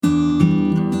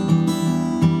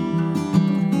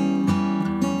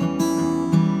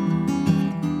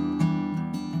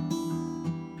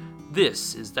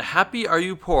This is the Happy Are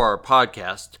You Poor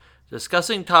podcast,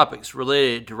 discussing topics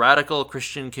related to radical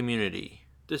Christian community.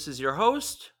 This is your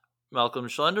host, Malcolm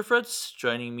Schlenderfritz.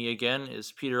 Joining me again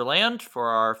is Peter Land for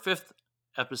our 5th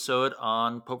episode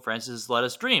on Pope Francis' Let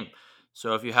Us Dream.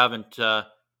 So if you haven't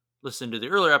listened to the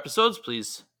earlier episodes,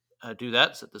 please do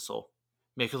that so this will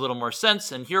make a little more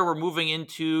sense. And here we're moving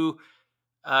into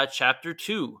chapter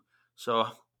 2. So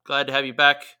glad to have you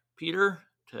back, Peter,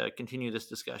 to continue this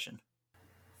discussion.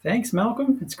 Thanks,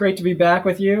 Malcolm. It's great to be back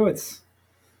with you.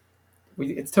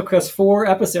 It took us 4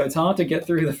 episodes, to get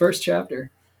through the first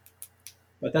chapter.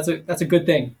 But that's a good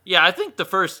thing. Yeah, I think the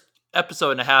first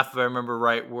episode and a half, if I remember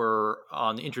right, were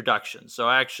on the introduction. So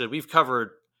actually, we've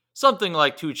covered something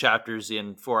like 2 chapters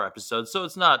in 4 episodes, so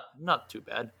it's not too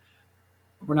bad.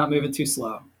 We're not moving too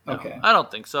slow. Okay. No, I don't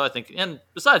think so. I think, and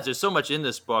besides, there's so much in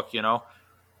this book,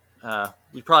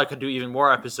 we probably could do even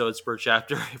more episodes per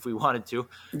chapter if we wanted to.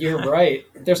 You're right.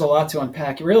 There's a lot to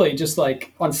unpack. Really, just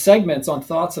like on segments, on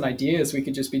thoughts and ideas, we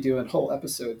could just be doing whole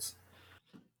episodes.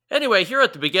 Anyway, here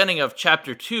at the beginning of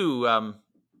chapter 2,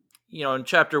 in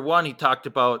chapter 1, he talked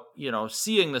about,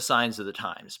 seeing the signs of the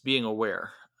times, being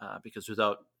aware, because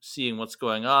without seeing what's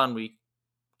going on, we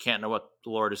can't know what the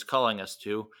Lord is calling us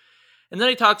to. And then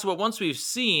he talks about once we've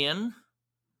seen,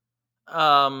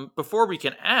 before we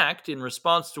can act in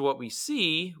response to what we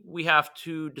see, we have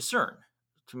to discern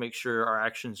to make sure our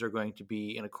actions are going to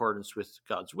be in accordance with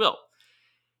God's will.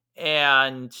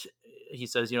 And he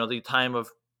says, the time of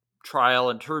trial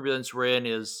and turbulence we're in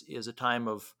is a time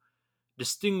of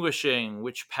distinguishing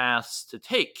which paths to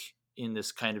take in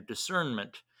this kind of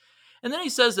discernment. And then he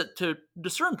says that to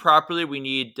discern properly, we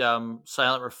need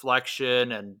silent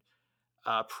reflection and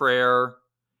prayer.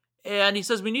 And he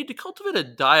says we need to cultivate a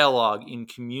dialogue in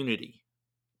community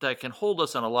that can hold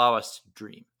us and allow us to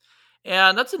dream.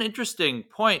 And that's an interesting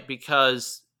point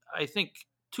because I think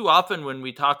too often when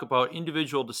we talk about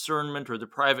individual discernment or the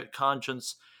private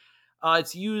conscience,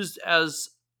 it's used as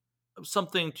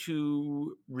something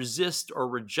to resist or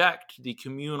reject the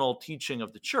communal teaching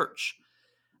of the church.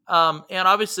 And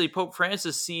obviously, Pope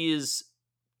Francis sees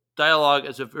dialogue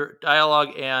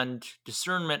and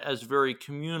discernment as very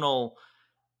communal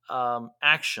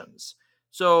actions.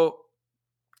 So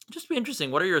just be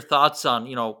interesting. What are your thoughts on,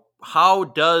 how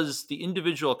does the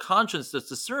individual conscience that's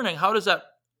discerning, how does that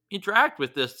interact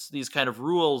with these kind of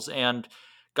rules and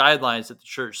guidelines that the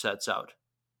church sets out?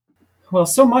 Well,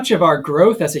 so much of our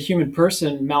growth as a human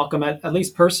person, Malcolm, at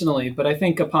least personally, but I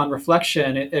think upon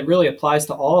reflection, it really applies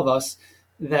to all of us,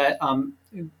 that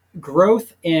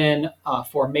growth in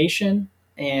formation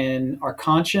and our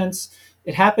conscience,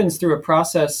 it happens through a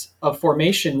process of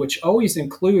formation, which always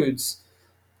includes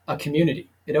a community.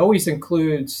 It always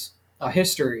includes a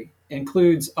history,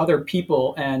 includes other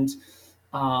people and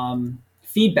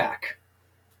feedback.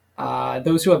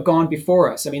 Those who have gone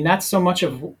before us. I mean, that's so much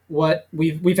of what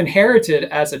we've inherited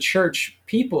as a church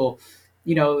people.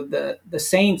 The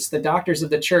saints, the doctors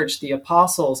of the church, the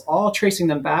apostles, all tracing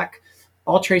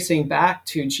back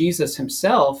to Jesus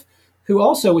himself, who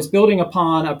also was building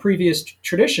upon a previous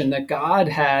tradition that God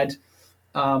had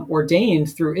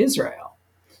ordained through Israel.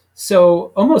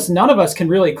 So almost none of us can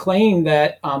really claim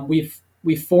that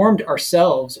we've formed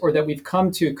ourselves or that we've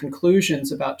come to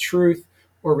conclusions about truth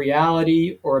or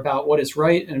reality or about what is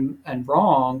right and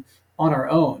wrong on our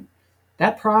own.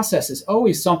 That process is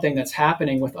always something that's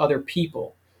happening with other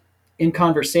people in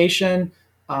conversation.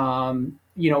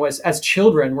 As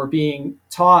children, we're being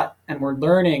taught and we're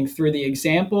learning through the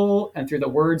example and through the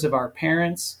words of our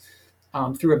parents,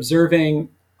 through observing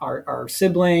our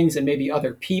siblings and maybe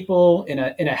other people in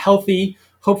a healthy,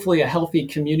 hopefully a healthy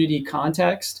community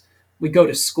context. We go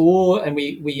to school and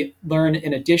we learn,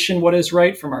 in addition, what is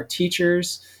right from our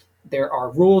teachers. There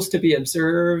are rules to be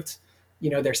observed.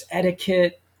 There's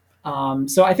etiquette.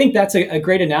 So I think that's a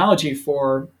great analogy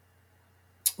for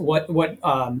what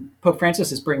Pope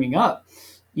Francis is bringing up,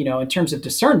 in terms of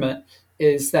discernment,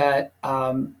 is that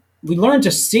we learn to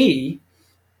see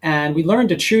and we learn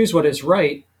to choose what is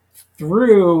right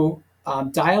through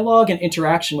dialogue and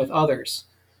interaction with others.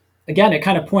 Again, it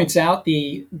kind of points out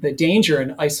the danger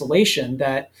in isolation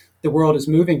that the world is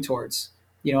moving towards.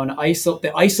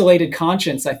 The isolated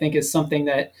conscience, I think, is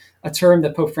a term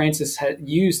that Pope Francis had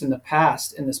used in the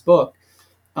past in this book,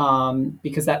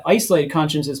 because that isolated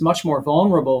conscience is much more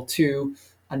vulnerable to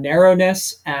a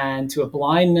narrowness and to a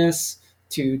blindness,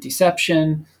 to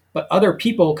deception. But other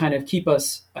people kind of keep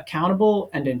us accountable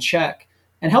and in check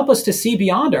and help us to see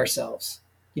beyond ourselves.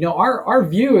 Our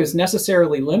view is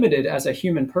necessarily limited as a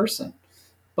human person,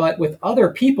 but with other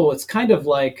people, it's kind of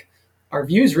like our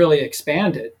view's really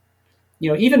expanded.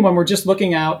 Even when we're just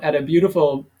looking out at a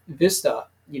beautiful vista,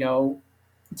 You know,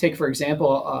 take for example,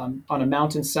 on a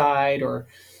mountainside or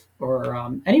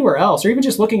anywhere else, or even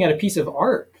just looking at a piece of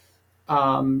art.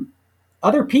 Um,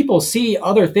 Other people see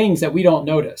other things that we don't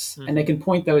notice, and they Hmm. can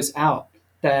point those out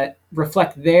that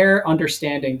reflect their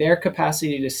understanding, their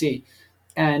capacity to see,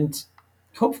 and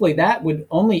hopefully that would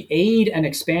only aid and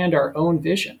expand our own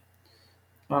vision.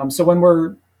 So when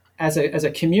we're as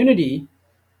a community,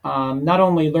 not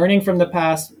only learning from the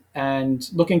past and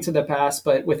looking to the past,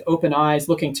 but with open eyes,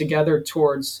 looking together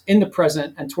towards in the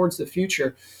present and towards the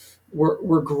future,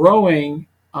 we're growing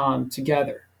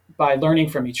together by learning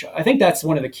from each other. I think that's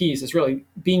one of the keys is really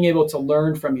being able to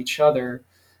learn from each other,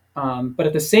 but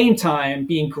at the same time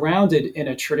being grounded in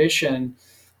a tradition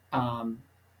um,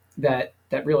 that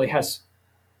really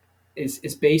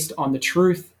is based on the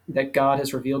truth that God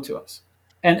has revealed to us,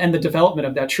 and the development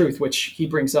of that truth, which he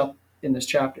brings up in this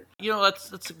chapter.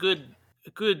 That's a good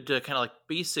kind of like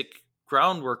basic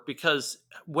groundwork, because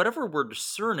whatever we're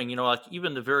discerning, like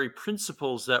even the very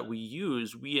principles that we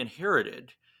use, we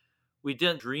inherited. We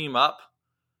didn't dream up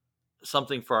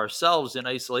something for ourselves in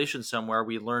isolation somewhere.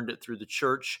 We learned it through the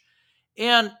church.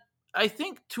 And I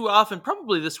think too often,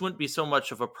 probably this wouldn't be so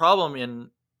much of a problem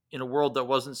in a world that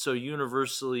wasn't so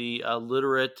universally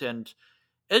literate and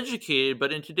educated.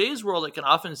 But in today's world, it can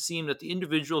often seem that the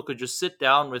individual could just sit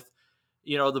down with,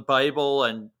 the Bible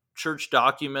and church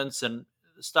documents and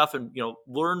stuff, and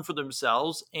learn for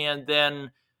themselves, and then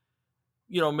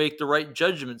make the right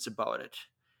judgments about it.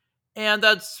 And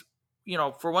that's,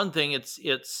 for one thing,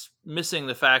 it's missing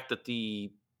the fact that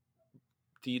the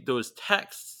those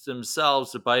texts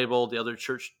themselves, the Bible, the other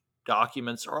church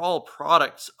documents, are all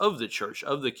products of the church,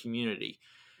 of the community,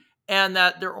 and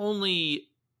that they're only,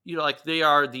 like they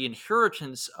are the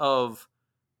inheritance of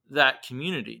that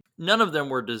community. None of them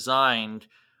were designed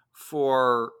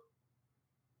for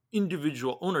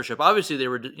individual ownership. Obviously, they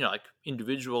were, like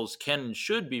individuals can and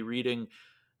should be reading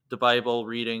the Bible,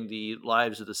 reading the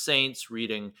lives of the saints,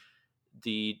 reading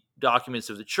the documents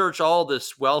of the church, all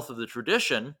this wealth of the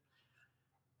tradition,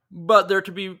 but they're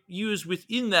to be used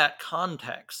within that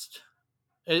context.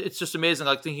 It's just amazing,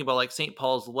 like thinking about like St.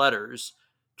 Paul's letters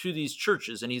to these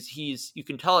churches, and he's you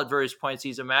can tell at various points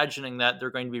he's imagining that they're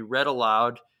going to be read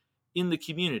aloud in the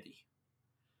community.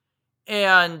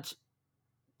 And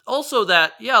also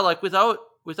that, yeah, like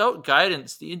without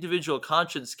guidance, the individual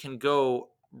conscience can go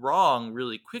wrong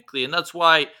really quickly. And that's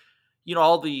why,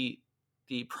 all the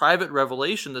private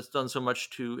revelation that's done so much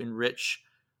to enrich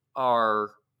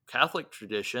our Catholic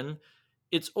tradition,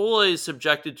 it's always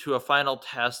subjected to a final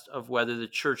test of whether the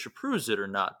church approves it or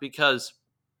not. Because,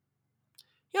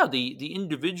 yeah, the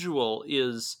individual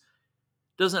is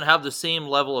doesn't have the same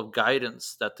level of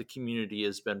guidance that the community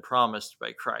has been promised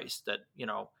by Christ. That,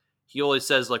 he always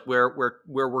says, like, where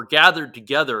we're gathered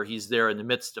together, he's there in the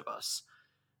midst of us,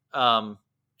 um,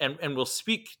 and will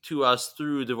speak to us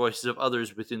through the voices of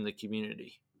others within the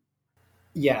community.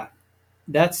 Yeah,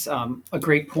 that's a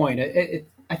great point.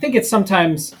 I think it's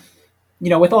sometimes,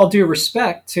 with all due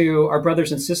respect to our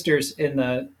brothers and sisters in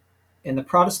the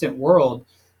Protestant world,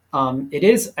 it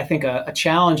is, I think, a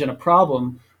challenge and a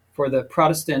problem for the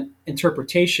Protestant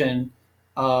interpretation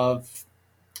of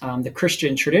the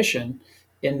Christian tradition,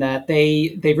 in that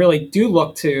they really do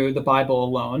look to the Bible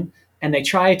alone, and they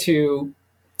try to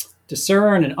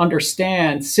discern and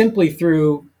understand simply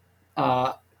through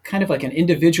uh, kind of like an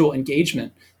individual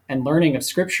engagement and learning of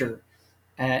Scripture,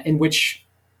 in which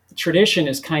tradition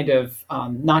is kind of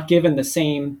not given the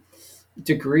same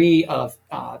degree of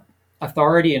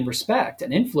authority and respect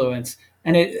and influence.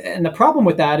 And the problem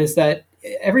with that is that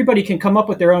everybody can come up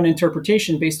with their own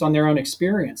interpretation based on their own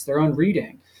experience, their own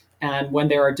reading. And when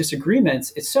there are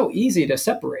disagreements, it's so easy to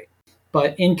separate.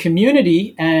 But in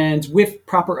community and with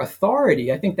proper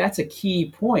authority, I think that's a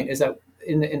key point. Is that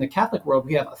in the Catholic world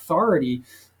we have authority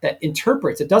that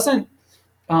interprets. It doesn't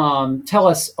tell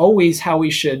us always how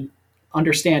we should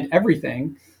understand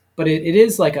everything, but it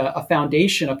is like a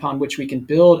foundation upon which we can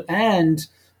build, and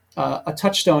a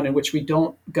touchstone in which we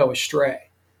don't go astray.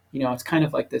 It's kind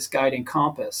of like this guiding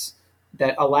compass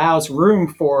that allows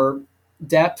room for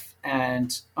depth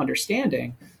and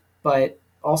understanding, but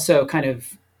also kind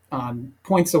of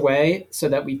points away so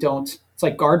that we don't, it's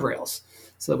like guardrails,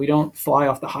 so that we don't fly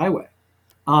off the highway.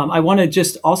 I want to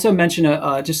just also mention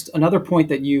just another point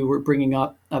that you were bringing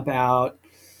up about,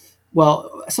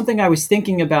 well, something I was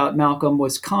thinking about, Malcolm,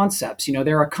 was concepts.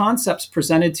 There are concepts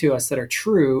presented to us that are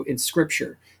true in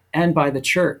Scripture and by the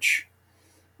church,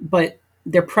 but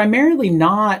they're primarily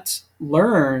not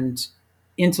learned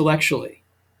intellectually.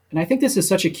 And I think this is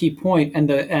such a key point, and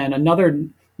another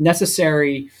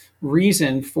necessary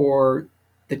reason for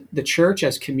the church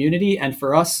as community, and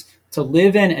for us to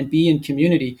live in and be in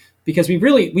community, because we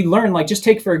learn, like, just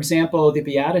take for example the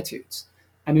Beatitudes.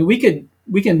 I mean, we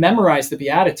can memorize the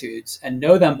Beatitudes and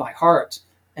know them by heart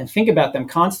and think about them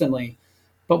constantly,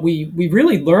 but we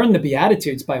really learn the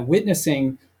Beatitudes by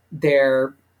witnessing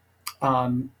their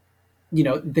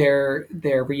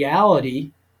their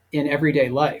reality in everyday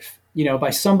life, by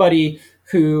somebody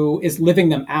who is living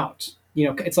them out.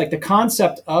 It's like the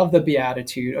concept of the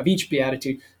beatitude, of each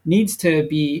beatitude, needs to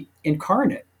be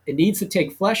incarnate. It needs to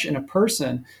take flesh in a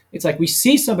person. It's like we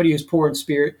see somebody who's poor in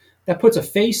spirit, that puts a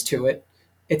face to it.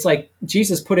 It's like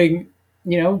Jesus putting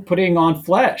on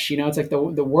flesh. It's like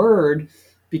the word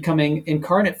becoming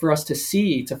incarnate for us to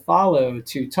see, to follow,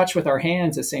 to touch with our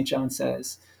hands, as St. John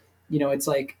says. It's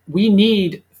like we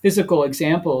need physical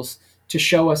examples to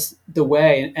show us the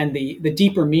way and the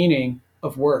deeper meaning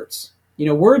of words.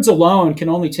 Words alone can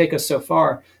only take us so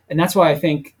far. And that's why I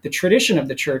think the tradition of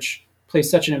the church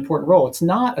plays such an important role. It's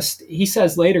not, he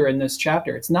says later in this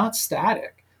chapter, it's not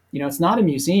static. It's not a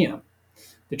museum.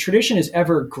 The tradition is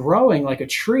ever growing like a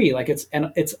tree, like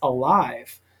it's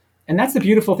alive. And that's the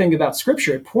beautiful thing about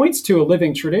Scripture. It points to a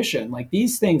living tradition. Like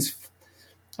these things,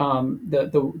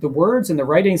 the words and the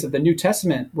writings of the New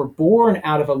Testament were born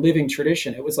out of a living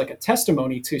tradition. It was like a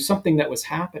testimony to something that was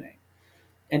happening.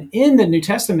 And in the New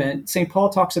Testament, St. Paul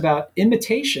talks about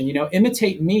imitation.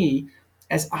 Imitate me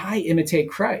as I imitate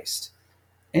Christ.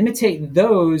 Imitate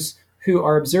those who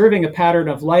are observing a pattern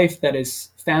of life that is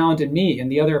found in me and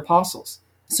the other apostles.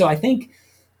 So I think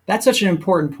that's such an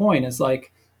important point, is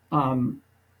like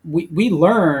we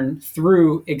learn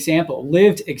through example,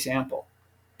 lived example.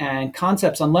 And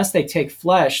concepts, unless they take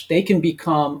flesh, they can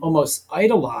become almost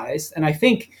idolized. And I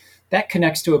think that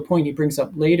connects to a point he brings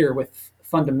up later with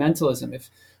fundamentalism. If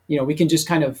we can just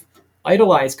kind of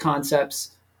idolize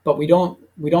concepts, but we don't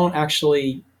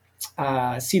actually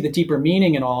see the deeper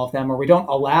meaning in all of them, or we don't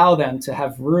allow them to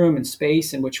have room and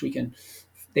space in which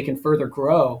they can further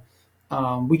grow.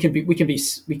 We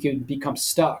can become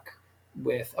stuck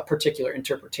with a particular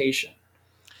interpretation.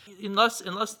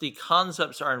 Unless the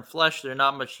concepts are in flesh, they're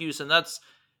not much use, and that's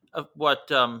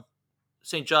what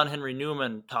St. John Henry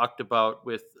Newman talked about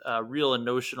with real and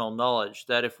notional knowledge.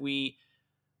 That if we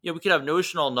could have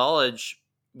notional knowledge,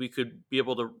 we could be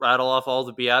able to rattle off all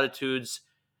the Beatitudes,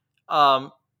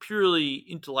 purely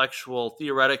intellectual,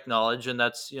 theoretic knowledge, and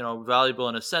that's valuable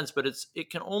in a sense. But it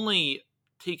can only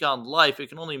take on life. It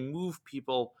can only move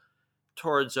people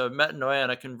towards a metanoia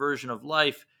and a conversion of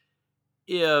life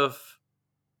if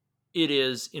it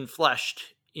is infleshed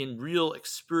in real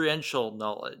experiential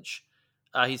knowledge.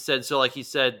 He said,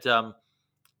 an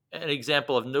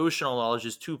example of notional knowledge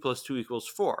is 2 + 2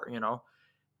 = 4,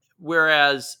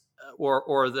 whereas,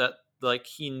 or that, like,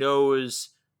 he knows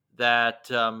that,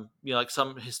 like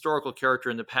some historical character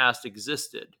in the past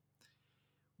existed.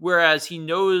 Whereas he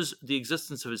knows the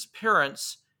existence of his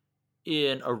parents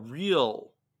in a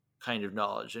real kind of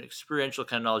knowledge, an experiential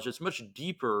kind of knowledge. It's much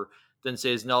deeper than,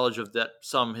 say, his knowledge of that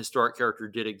some historic character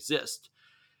did exist.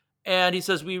 And he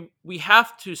says we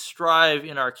have to strive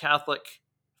in our Catholic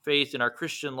faith, in our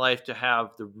Christian life, to have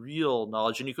the real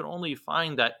knowledge. And you can only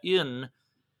find that in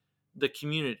the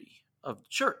community of the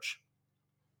church.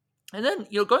 And then,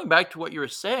 going back to what you were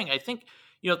saying, I think,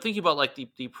 thinking about like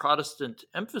the Protestant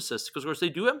emphasis, because of course they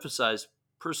do emphasize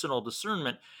personal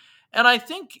discernment. And I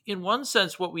think in one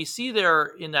sense, what we see there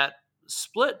in that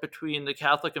split between the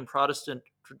Catholic and Protestant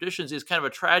traditions is kind of a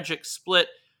tragic split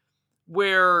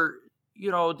where,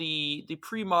 the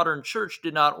pre-modern church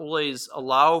did not always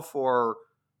allow for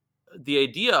the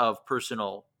idea of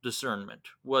personal discernment,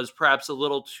 was perhaps a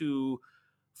little too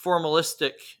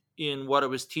formalistic in what it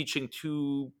was teaching,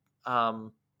 too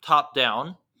top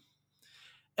down.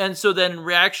 And so then in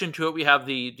reaction to it, we have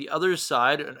the other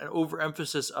side, an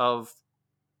overemphasis of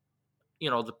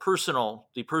the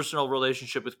personal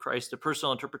relationship with Christ, the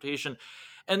personal interpretation.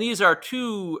 And these are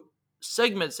two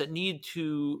segments that need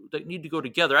to go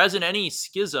together. As in any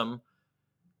schism,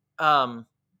 a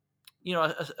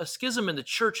schism in the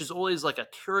church is always like a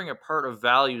tearing apart of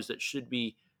values that should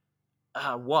be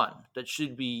one, that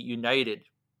should be united.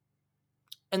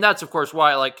 And that's, of course,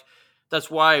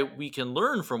 why we can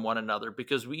learn from one another,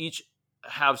 because we each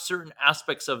have certain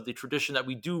aspects of the tradition that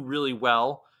we do really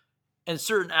well, and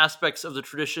certain aspects of the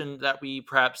tradition that we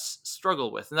perhaps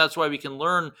struggle with. And that's why we can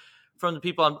learn from the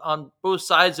people on both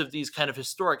sides of these kind of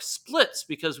historic splits,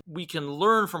 because we can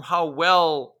learn from how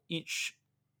well each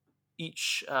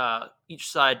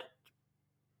side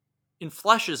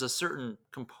infleshes a certain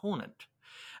component.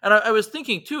 And I was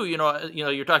thinking too,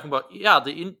 you're talking about,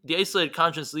 the isolated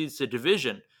conscience leads to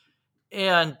division.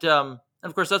 And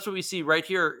of course, that's what we see right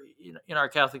here in our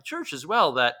Catholic Church as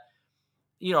well, that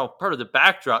part of the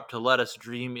backdrop to Let Us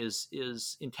Dream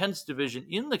is intense division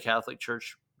in the Catholic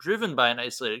Church, driven by an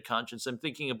isolated conscience. I'm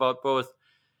thinking about both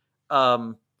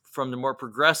from the more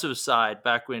progressive side,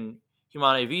 back when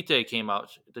Humanae Vitae came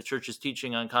out, the church's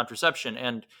teaching on contraception,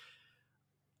 and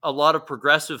a lot of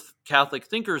progressive Catholic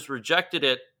thinkers rejected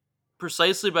it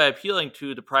precisely by appealing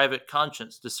to the private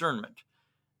conscience discernment.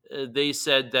 They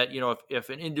said that, if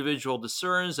an individual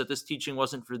discerns that this teaching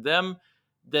wasn't for them,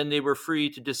 then they were free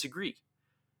to disagree.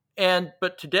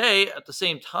 But today, at the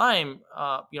same time,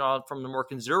 from the more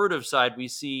conservative side, we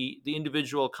see the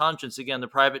individual conscience, again, the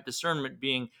private discernment,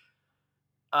 being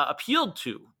appealed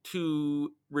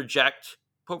to reject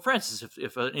Pope Francis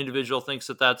if an individual thinks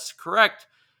that that's correct.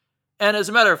 And as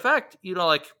a matter of fact,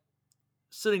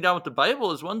 sitting down with the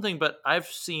Bible is one thing, but I've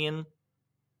seen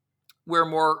where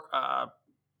more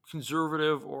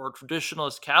conservative or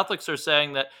traditionalist Catholics are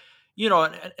saying that,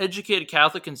 an educated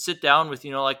Catholic can sit down with,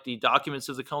 the documents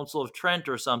of the Council of Trent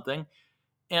or something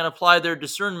and apply their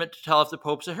discernment to tell if the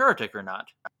Pope's a heretic or not.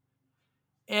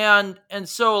 And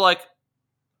so,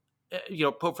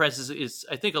 Pope Francis is,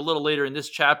 I think, a little later in this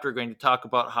chapter going to talk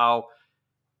about how,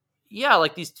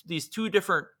 these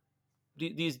different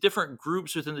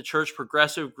groups within the church,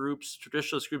 progressive groups,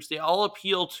 traditionalist groups, they all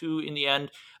appeal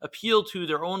to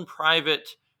their own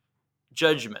private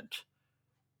judgment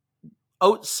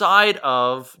outside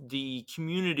of the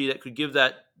community that could give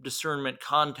that discernment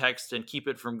context and keep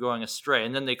it from going astray.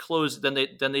 And then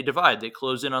they divide, they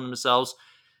close in on themselves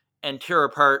and tear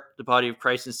apart the body of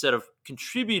Christ instead of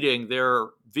contributing their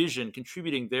vision,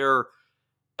 contributing their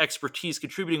expertise,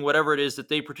 contributing whatever it is that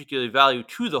they particularly value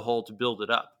to the whole to build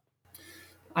it up.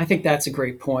 I think that's a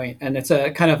great point. And it's a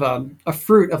kind of a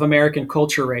fruit of American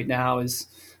culture right now, is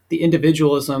the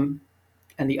individualism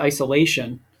and the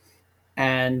isolation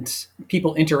and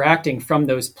people interacting from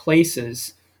those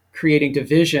places, creating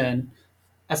division,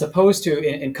 as opposed to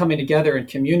in coming together in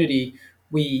community.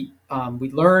 We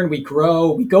learn, we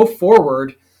grow, we go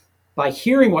forward by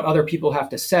hearing what other people have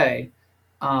to say,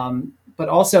 but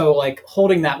also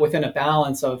holding that within a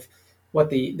balance of what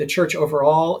the church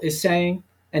overall is saying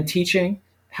and teaching,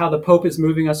 how the Pope is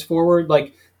moving us forward.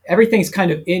 Everything's kind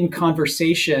of in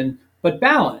conversation, but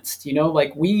balanced.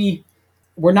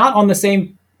 We're not on the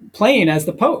same plane as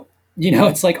the Pope.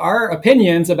 It's our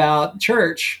opinions about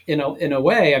church in a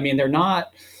way. I mean, they're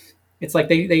not. It's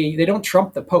they don't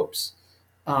trump the Pope's.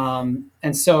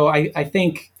 And so I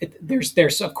think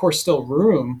there's of course still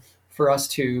room for us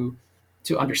to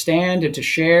understand and to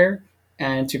share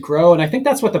and to grow. And I think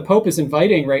that's what the Pope is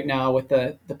inviting right now with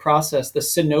the process, the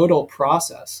synodal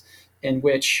process, in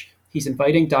which he's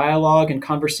inviting dialogue and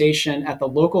conversation at the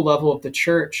local level of the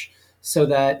church, so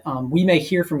that we may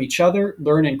hear from each other,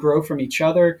 learn and grow from each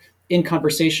other in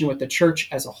conversation with the church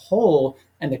as a whole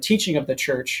and the teaching of the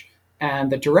church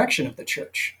and the direction of the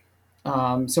church.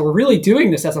 So we're really doing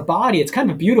this as a body. It's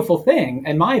kind of a beautiful thing,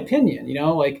 in my opinion,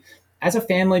 as a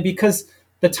family, because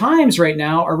the times right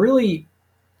now are really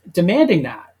demanding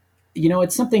that.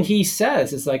 It's something he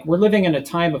says, is we're living in a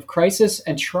time of crisis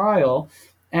and trial,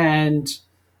 and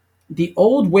the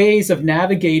old ways of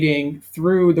navigating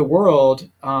through the world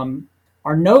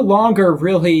are no longer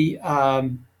really,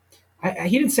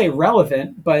 he didn't say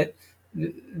relevant, but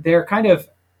they're kind of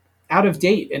out of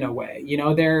date in a way.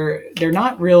 They're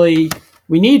not really.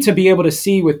 We need to be able to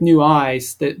see with new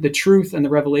eyes the truth and the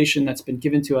revelation that's been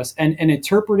given to us, and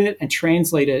interpret it and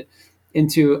translate it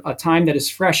into a time that is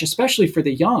fresh, especially for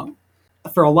the young.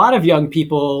 For a lot of young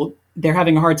people, they're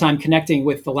having a hard time connecting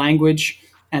with the language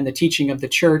and the teaching of the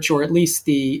church, or at least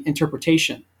the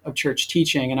interpretation of church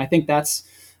teaching. And I think that's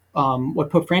what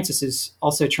Pope Francis is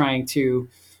also trying to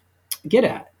get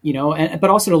at, but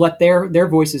also to let their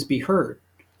voices be heard.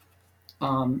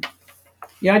 I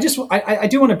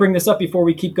do want to bring this up before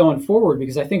we keep going forward,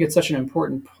 because I think it's such an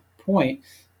important point,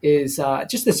 is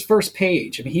just this first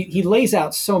page. I mean, he lays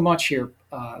out so much here,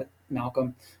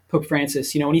 Malcolm, Pope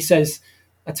Francis, when he says,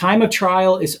 a time of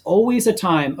trial is always a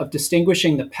time of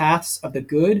distinguishing the paths of the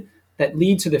good that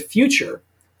lead to the future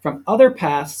from other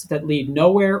paths that lead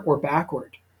nowhere or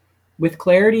backward. With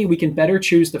clarity, we can better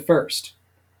choose the first.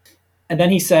 And then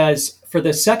he says, for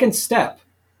the second step,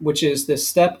 which is the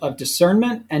step of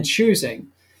discernment and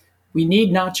choosing, we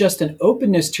need not just an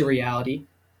openness to reality,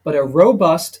 but a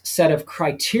robust set of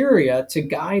criteria to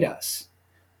guide us,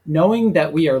 knowing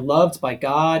that we are loved by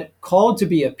God, called to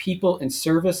be a people in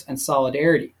service and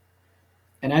solidarity.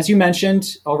 And as you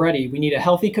mentioned already, we need a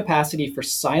healthy capacity for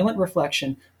silent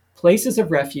reflection, places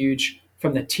of refuge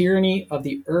from the tyranny of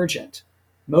the urgent.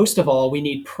 Most of all, we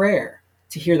need prayer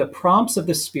to hear the prompts of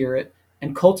the Spirit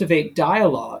and cultivate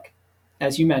dialogue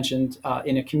as you mentioned,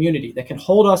 in a community that can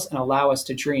hold us and allow us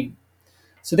to dream.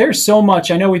 So there's so much.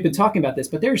 I know we've been talking about this,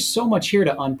 but there's so much here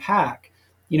to unpack.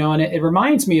 And it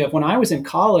reminds me of when I was in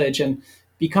college and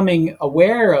becoming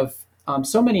aware of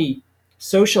so many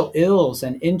social ills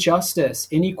and injustice,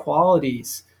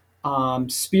 inequalities,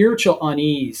 spiritual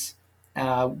unease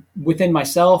within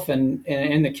myself and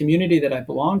the community that I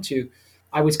belong to.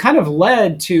 I was kind of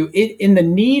led to it in the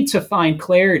need to find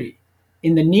clarity,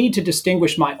 in the need to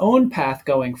distinguish my own path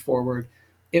going forward.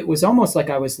 It was almost like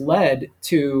I was led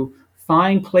to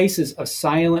find places of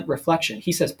silent reflection.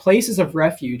 He says, places of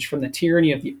refuge from the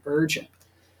tyranny of the urgent.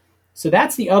 So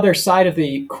that's the other side of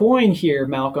the coin here,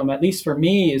 Malcolm, at least for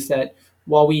me, is that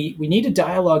while we need a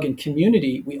dialogue in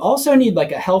community, we also need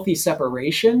like a healthy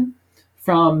separation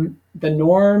from the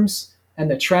norms and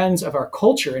the trends of our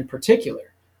culture in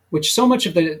particular, which so much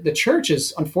of the church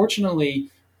is unfortunately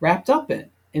wrapped up in,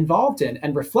 involved in,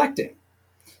 and reflecting.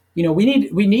 We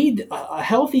need a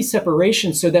healthy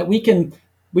separation so that we can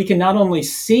not only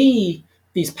see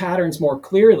these patterns more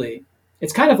clearly.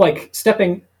 It's kind of like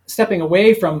stepping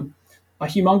away from a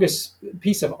humongous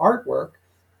piece of artwork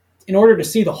in order to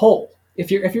see the whole.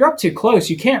 If you're up too close,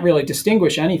 you can't really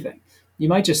distinguish anything. You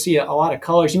might just see a lot of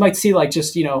colors. You might see like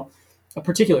just a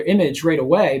particular image right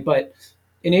away, but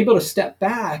in able to step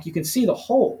back, you can see the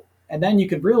whole, and then you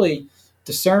can really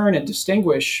discern and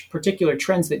distinguish particular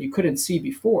trends that you couldn't see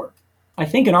before. I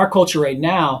think in our culture right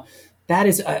now, that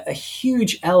is a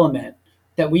huge element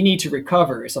that we need to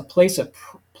recover is a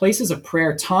places of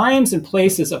prayer, times and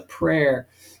places of prayer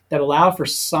that allow for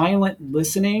silent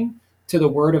listening to the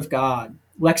Word of God.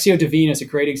 Lectio Divina is a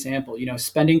great example.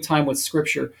 Spending time with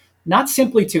Scripture, not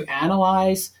simply to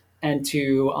analyze and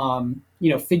to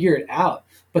figure it out,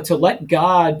 but to let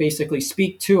God basically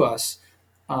speak to us,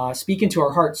 speak into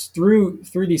our hearts through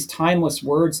these timeless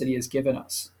words that He has given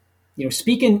us.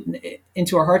 Speak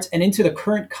into our hearts and into the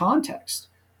current context.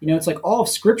 It's like all of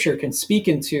Scripture can speak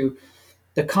into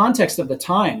the context of the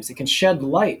times. It can shed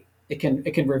light. It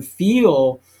can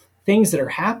reveal things that are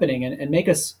happening and make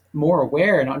us more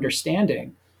aware and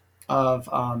understanding of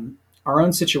our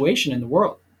own situation in the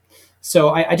world. So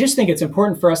I just think it's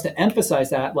important for us to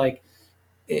emphasize that, like,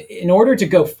 in order to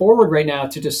go forward right now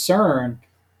to discern,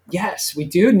 yes, we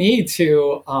do need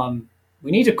to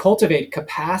cultivate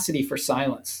capacity for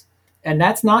silence, and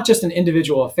that's not just an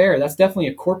individual affair. That's definitely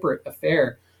a corporate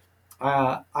affair.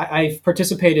 I've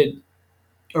participated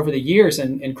over the years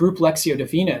in group Lectio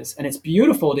Divinas, and it's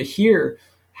beautiful to hear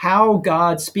how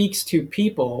God speaks to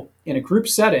people in a group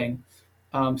setting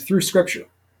through Scripture,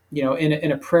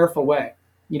 in a prayerful way.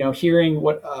 Hearing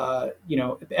what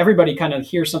everybody kind of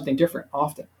hears something different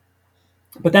often,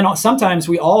 but then sometimes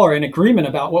we all are in agreement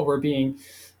about what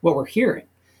we're hearing,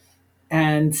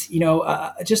 and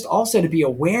just also to be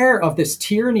aware of this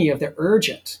tyranny of the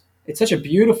urgent. It's such a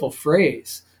beautiful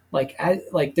phrase. Like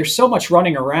there's so much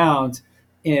running around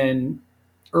in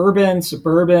urban,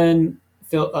 suburban,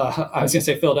 I was going to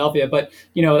say Philadelphia, but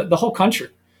the whole country.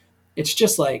 It's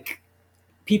just like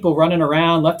people running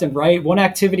around left and right, one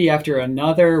activity after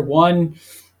another, one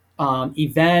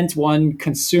event, one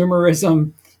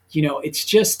consumerism. It's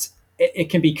just it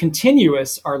can be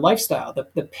continuous. Our lifestyle,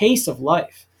 the pace of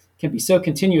life, can be so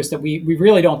continuous that we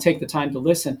really don't take the time to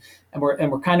listen, and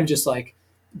we're kind of just like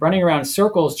running around in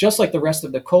circles, just like the rest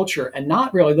of the culture, and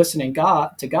not really listening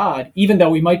to God, even though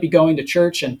we might be going to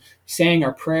church and saying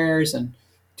our prayers and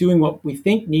doing what we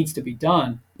think needs to be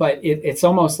done. But it's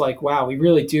almost like, wow, we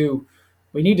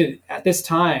need to, at this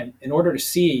time, in order to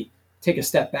see, take a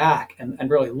step back and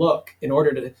really look, in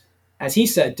order to, as he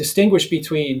said, distinguish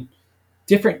between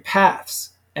different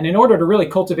paths. And in order to really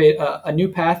cultivate a new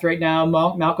path right now,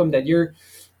 Malcolm, that you're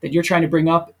trying to bring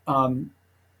up,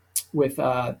 with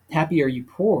Happy Are You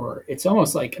Poor, it's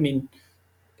almost like, we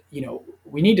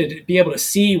need to be able to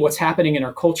see what's happening in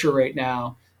our culture right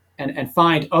now and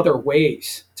find other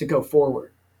ways to go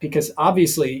forward, because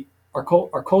obviously our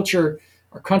culture,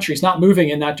 our country is not moving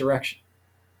in that direction.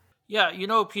 Yeah,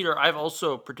 Peter, I've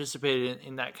also participated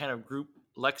in that kind of group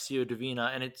Lectio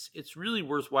Divina, and it's really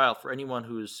worthwhile for anyone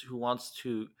who wants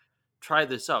to try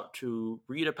this out, to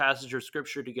read a passage of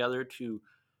Scripture together, to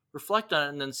reflect on it,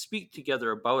 and then speak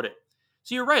together about it.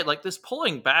 So you're right, like this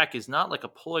pulling back is not like a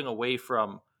pulling away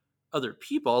from other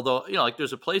people, although like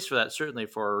there's a place for that, certainly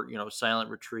for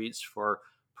silent retreats, for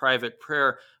private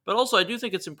prayer, but also I do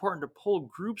think it's important to pull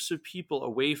groups of people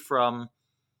away from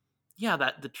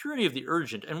that the tyranny of the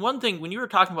urgent. And one thing, when you were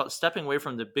talking about stepping away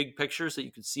from the big pictures so that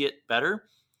you could see it better,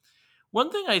 one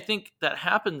thing I think that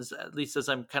happens, at least as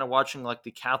I'm kind of watching like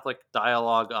the Catholic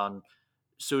dialogue on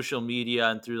social media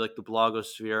and through like the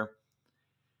blogosphere,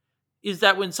 is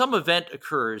that when some event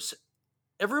occurs,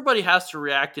 everybody has to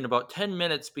react in about 10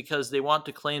 minutes because they want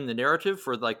to claim the narrative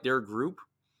for like their group.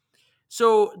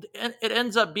 So it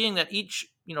ends up being that each,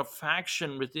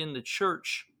 faction within the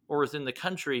church or within the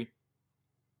country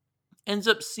ends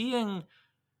up seeing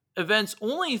events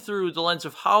only through the lens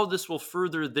of how this will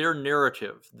further their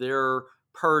narrative, their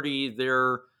party,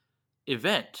 their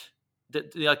event.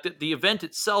 The event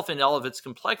itself in all of its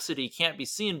complexity can't be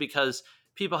seen because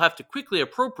people have to quickly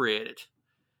appropriate it,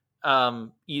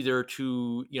 either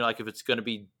to, like if it's going to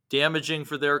be damaging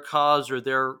for their cause or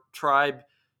their tribe,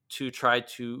 to try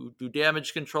to do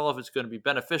damage control. If it's going to be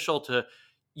beneficial, to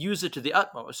use it to the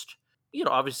utmost.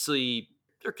 Obviously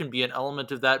there can be an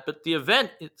element of that, but the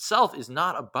event itself is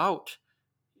not about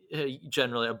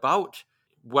generally about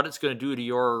what it's going to do to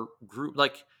your group.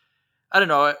 Like, I don't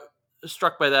know, I was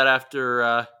struck by that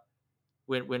after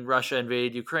when Russia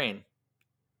invaded Ukraine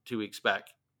 2 weeks back.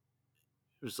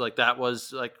 It was like that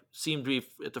was like seemed to be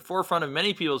at the forefront of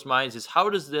many people's minds, is how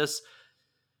does this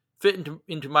fit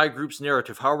into my group's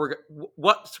narrative? How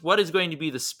what is going to be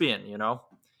the spin,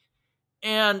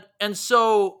 And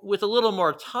so with a little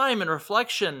more time and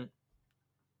reflection,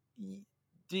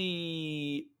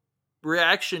 the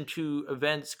reaction to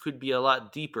events could be a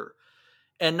lot deeper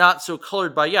and not so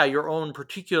colored by your own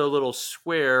particular little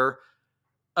square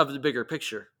of the bigger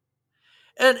picture.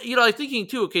 And like thinking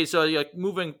too, okay, so like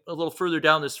moving a little further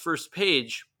down this first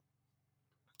page,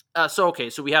 so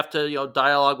we have to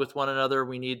dialogue with one another.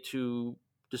 We need to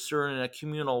discern in a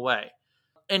communal way.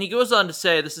 And he goes on to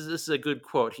say, this is a good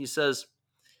quote. He says,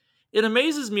 "It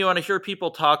amazes me when I hear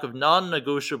people talk of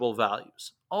non-negotiable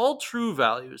values. All true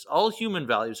values, all human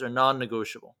values are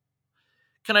non-negotiable.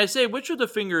 Can I say which of the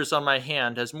fingers on my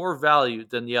hand has more value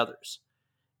than the others?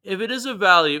 If it is a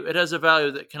value, it has a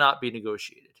value that cannot be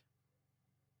negotiated."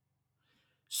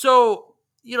 So,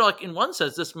 like in one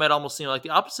sense, this might almost seem like the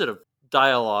opposite of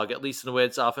dialogue, at least in the way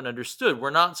it's often understood. We're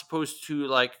not supposed to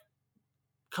like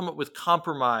come up with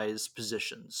compromise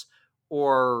positions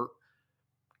or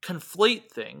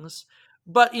conflate things.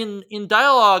 But in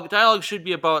dialogue should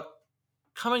be about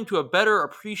coming to a better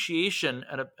appreciation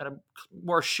and a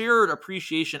more shared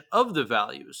appreciation of the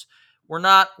values. We're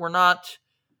not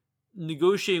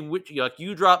negotiating which, like,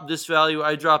 you drop this value,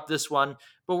 I drop this one,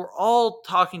 but we're all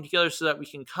talking together so that we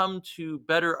can come to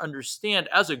better understand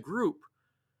as a group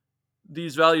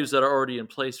these values that are already in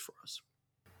place for us.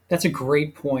 That's a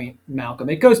great point, Malcolm.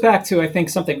 It goes back to, I think,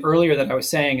 something earlier that I was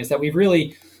saying, is that we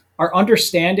really, our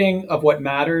understanding of what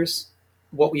matters,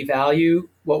 what we value,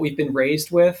 what we've been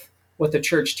raised with, what the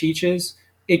church teaches,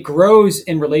 it grows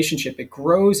in relationship, it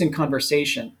grows in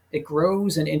conversation, it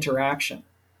grows in interaction.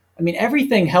 I mean,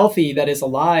 everything healthy that is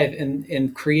alive in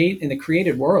the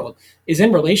created world is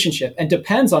in relationship and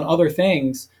depends on other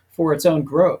things for its own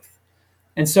growth.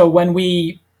 And so when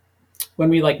we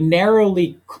like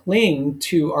narrowly cling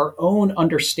to our own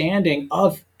understanding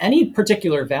of any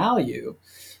particular value,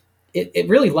 it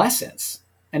really lessens.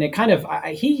 And it kind of,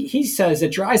 he says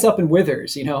it dries up and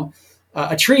withers,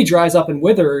 a tree dries up and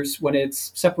withers when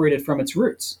it's separated from its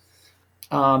roots.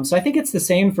 So I think it's the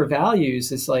same for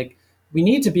values. It's like, we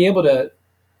need to be able to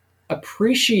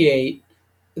appreciate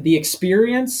the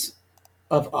experience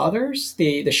of others,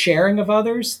 the sharing of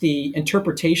others, the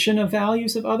interpretation of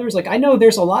values of others. Like, I know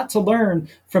there's a lot to learn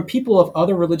from people of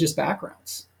other religious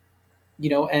backgrounds,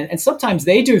 and sometimes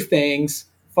they do things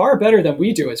far better than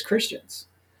we do as Christians.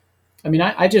 I mean,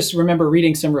 I just remember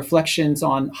reading some reflections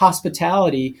on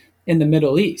hospitality in the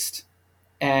Middle East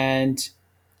and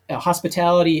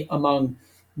hospitality among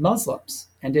Muslims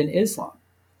and in Islam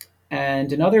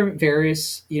and in other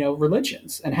various,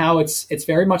 religions, and how it's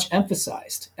very much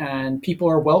emphasized, and people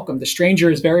are welcomed. The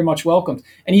stranger is very much welcomed,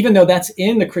 and even though that's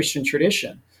in the Christian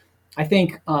tradition, I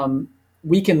think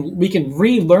we can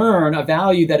relearn a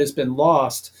value that has been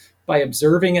lost by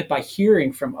observing it, by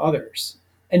hearing from others,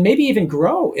 and maybe even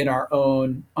grow in our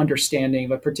own understanding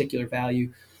of a particular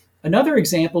value. Another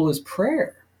example is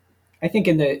prayer. I think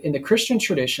in the Christian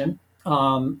tradition,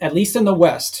 at least in the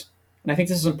West, and I think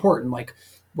this is important, like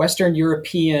Western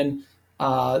European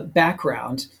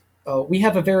background, we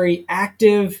have a very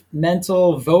active,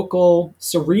 mental, vocal,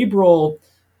 cerebral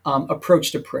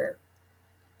approach to prayer.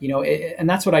 And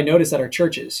that's what I notice at our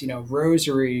churches.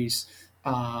 Rosaries,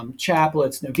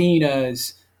 chaplets,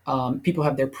 novenas. People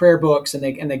have their prayer books, and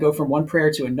they go from one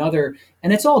prayer to another,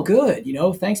 and it's all good.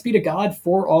 Thanks be to God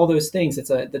for all those things. It's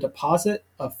the deposit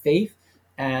of faith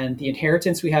and the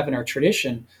inheritance we have in our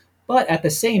tradition. But at the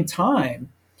same time,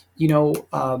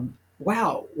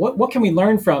 wow, what can we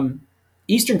learn from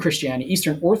Eastern Christianity,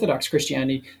 Eastern Orthodox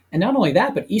Christianity, and not only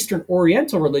that, but Eastern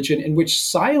Oriental religion, in which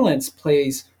silence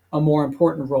plays a more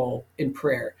important role in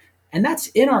prayer. And that's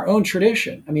in our own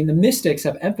tradition. I mean, the mystics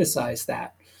have emphasized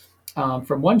that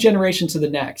from one generation to the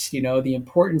next, the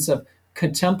importance of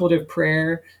contemplative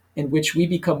prayer in which we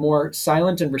become more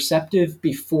silent and receptive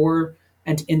before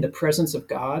and in the presence of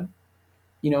God,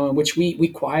 in which we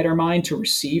quiet our mind to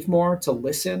receive more, to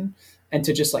listen, and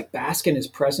to just like bask in his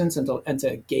presence and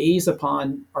to gaze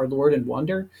upon our Lord in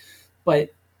wonder.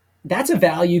 But that's a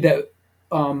value that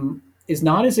is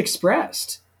not as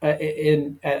expressed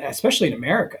especially in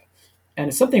America, and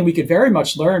it's something we could very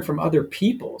much learn from other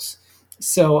peoples.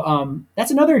 So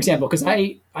that's another example because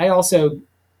I also,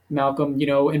 Malcolm,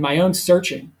 in my own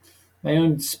searching, my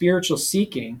own spiritual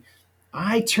seeking,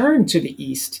 I turned to the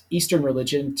Eastern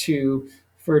religion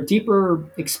for a deeper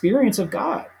experience of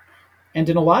God. And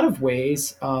in a lot of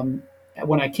ways,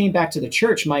 when I came back to the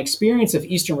church, my experience of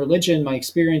Eastern religion, my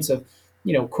experience of,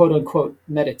 quote unquote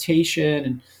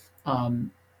meditation,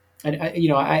 I'm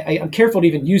careful to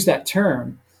even use that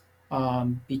term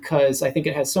because I think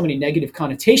it has so many negative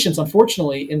connotations,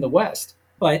 unfortunately, in the West.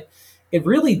 But it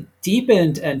really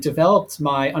deepened and developed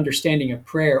my understanding of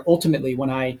prayer ultimately when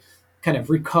I kind of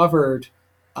recovered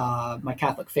my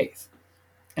Catholic faith.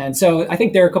 And so I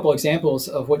think there are a couple examples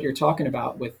of what you're talking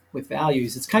about with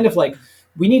values. It's kind of like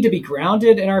we need to be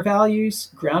grounded in our values,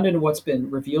 grounded in what's been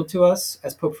revealed to us,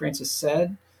 as Pope Francis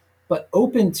said, but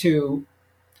open to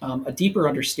a deeper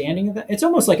understanding of that. It's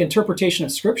almost like interpretation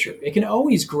of Scripture. It can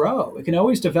always grow. It can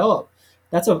always develop.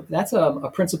 That's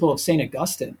a principle of Saint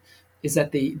Augustine, is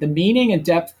that the meaning and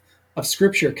depth of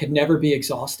Scripture could never be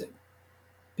exhausted,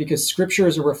 because Scripture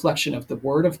is a reflection of the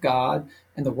Word of God,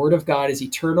 and the Word of God is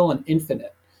eternal and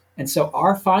infinite. And so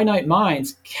our finite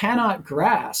minds cannot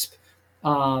grasp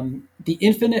the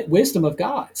infinite wisdom of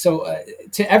God. So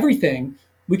to everything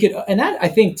we could, and that I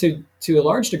think to a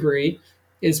large degree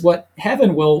is what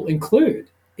heaven will include,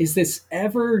 is this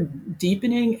ever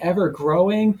deepening, ever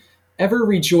growing, ever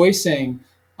rejoicing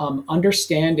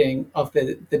understanding of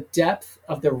the depth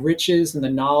of the riches and the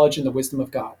knowledge and the wisdom of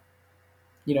God.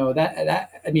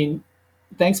 I mean,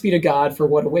 thanks be to God for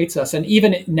what awaits us, and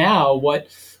even now what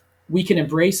we can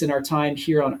embrace in our time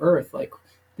here on earth, like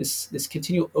this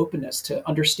continual openness to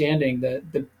understanding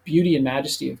the beauty and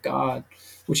majesty of God,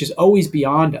 which is always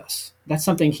beyond us. That's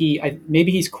something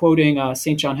maybe he's quoting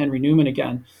St. John Henry Newman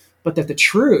again, but that the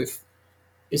truth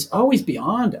is always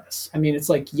beyond us. I mean, it's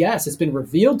like, yes, it's been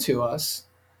revealed to us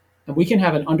and we can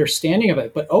have an understanding of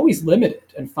it, but always limited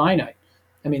and finite.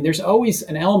 I mean, there's always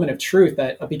an element of truth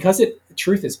that because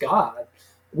truth is God,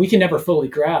 we can never fully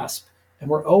grasp, and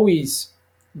we're always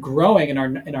growing in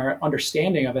our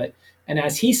understanding of it. And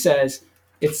as he says,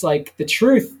 it's like the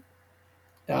truth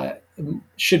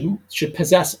should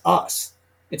possess us.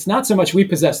 It's not so much we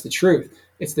possess the truth;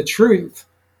 it's the truth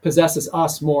possesses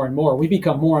us more and more. We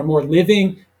become more and more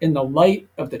living in the light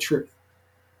of the truth.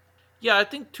 Yeah, I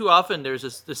think too often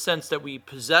there's this sense that we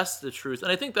possess the truth,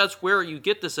 and I think that's where you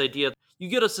get this idea. You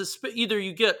get either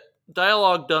you get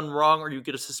dialogue done wrong, or you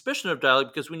get a suspicion of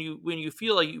dialogue, because when you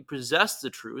feel like you possess the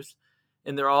truth,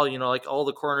 and they're all like all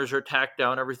the corners are tacked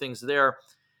down, everything's there,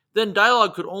 then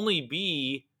dialogue could only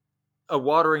be a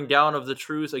watering down of the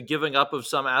truth, a giving up of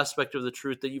some aspect of the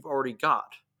truth that you've already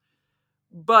got.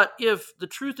 But if the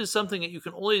truth is something that you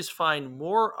can always find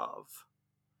more of,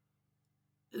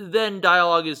 then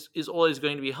dialogue is always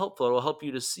going to be helpful. It will help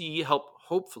you to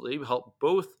hopefully help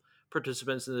both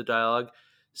participants in the dialogue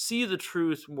see the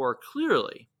truth more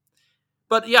clearly.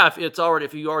 But yeah,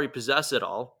 if you already possess it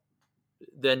all,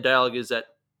 then dialogue is at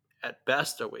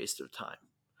best a waste of time.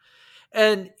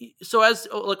 And so as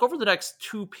like over the next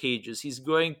 2 pages, he's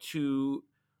going to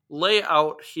lay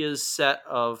out his set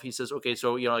of, he says, okay,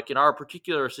 so like in our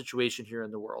particular situation here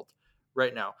in the world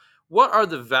right now, what are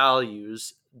the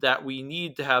values that we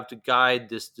need to have to guide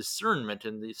this discernment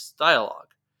in this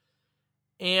dialogue?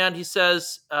 And he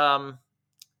says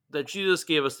that Jesus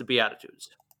gave us the Beatitudes,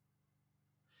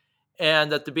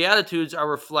 and that the Beatitudes are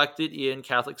reflected in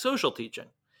Catholic social teaching.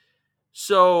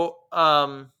 So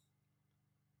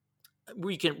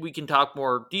we can talk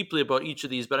more deeply about each of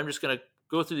these, but I'm just going to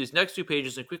go through these next 2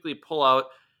 pages and quickly pull out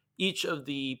each of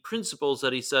the principles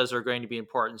that he says are going to be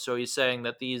important. So he's saying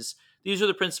that these are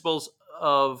the principles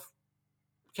of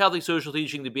Catholic social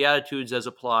teaching, the Beatitudes as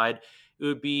applied. It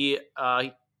would be,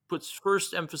 he puts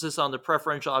first emphasis on the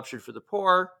preferential option for the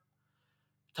poor,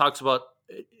 talks about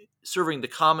serving the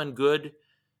common good,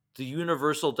 the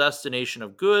universal destination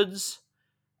of goods,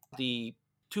 the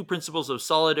 2 principles of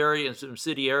solidarity and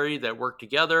subsidiarity that work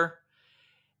together.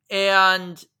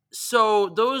 And so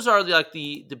those are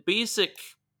the basic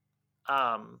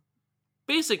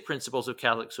basic principles of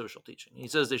Catholic social teaching. He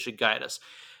says they should guide us.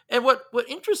 And what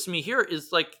interests me here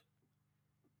is like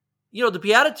The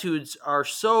Beatitudes are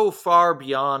so far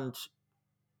beyond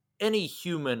any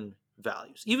human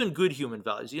values, even good human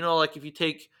values. Like if you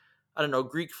take, I don't know,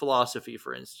 Greek philosophy,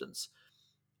 for instance,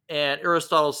 and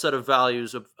Aristotle's set of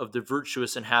values of the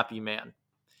virtuous and happy man,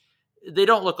 they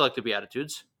don't look like the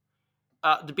Beatitudes.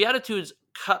 The Beatitudes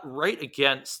cut right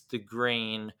against the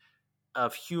grain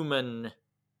of human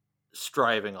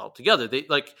striving altogether. They,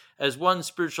 like, as one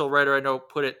spiritual writer I know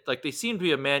put it, like, they seem to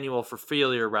be a manual for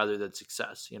failure rather than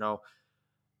success.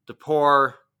 The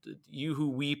poor, you who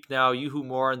weep now, you who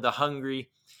mourn, the hungry.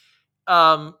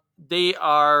 They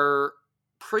are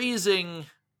praising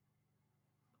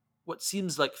what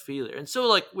seems like failure. And so,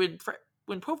 like,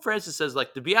 when Pope Francis says,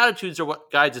 like, the Beatitudes are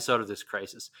what guides us out of this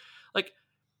crisis, like,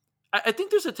 I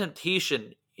think there's a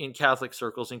temptation in Catholic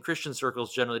circles, in Christian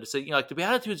circles generally, to say, like, the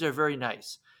Beatitudes are very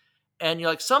nice. And,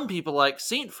 like, some people, like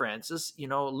St. Francis,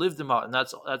 live them out, and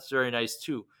that's very nice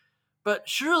too. But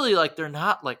surely, like, they're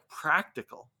not, like,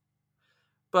 practical.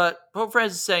 But Pope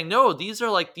Francis is saying, no, these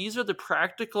are the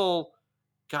practical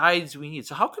guides we need.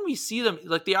 So how can we see them,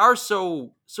 like, they are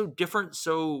so different,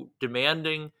 so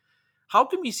demanding? How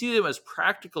can we see them as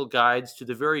practical guides to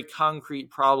the very concrete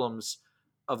problems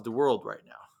of the world right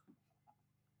now?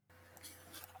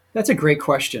 That's a great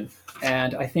question.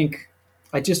 And I think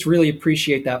I just really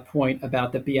appreciate that point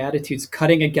about the Beatitudes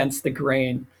cutting against the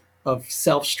grain of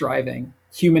self striving,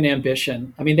 human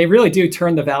ambition. I mean, they really do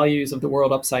turn the values of the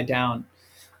world upside down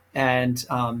and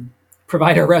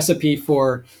provide a recipe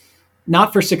for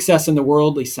not for success in the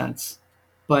worldly sense,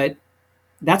 but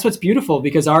that's what's beautiful,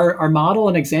 because our model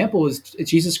and example is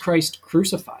Jesus Christ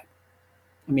crucified.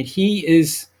 I mean, he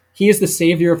is the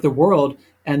savior of the world,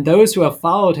 and those who have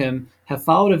followed him have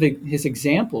followed his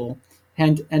example,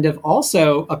 and have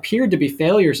also appeared to be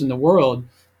failures in the world,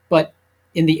 but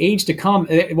in the age to come,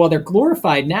 well, they're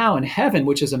glorified now in heaven,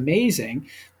 which is amazing.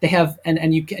 They have,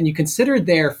 and you consider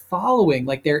their following,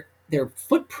 like their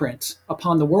footprint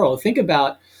upon the world. Think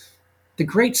about the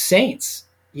great saints.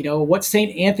 What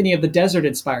Saint Anthony of the Desert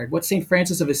inspired, what Saint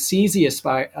Francis of Assisi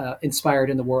inspired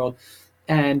in the world,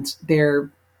 and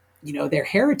their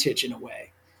heritage in a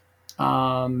way.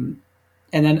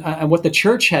 And then and what the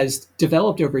church has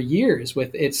developed over years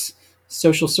with its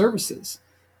social services.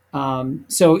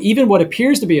 So even what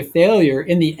appears to be a failure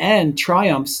in the end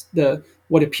triumphs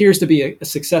what appears to be a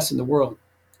success in the world.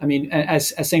 I mean,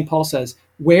 as St. Paul says,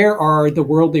 where are the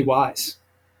worldly wise?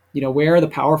 Where are the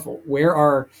powerful? Where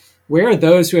are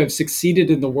those who have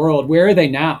succeeded in the world? Where are they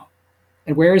now?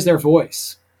 And where is their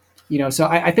voice? So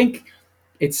I think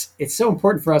it's so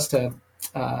important for us to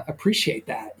appreciate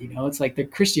that. It's like the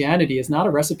Christianity is not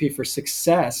a recipe for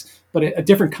success, but a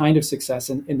different kind of success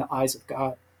in the eyes of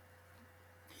God,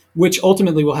 which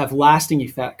ultimately will have lasting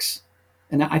effects.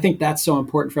 And I think that's so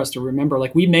important for us to remember.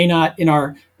 Like, we may not, in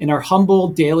our humble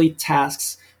daily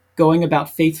tasks, going about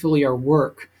faithfully our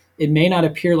work, it may not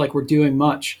appear like we're doing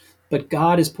much, but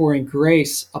God is pouring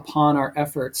grace upon our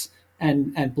efforts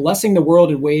and blessing the world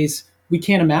in ways we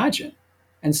can't imagine.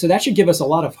 And so that should give us a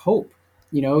lot of hope,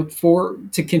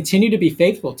 to continue to be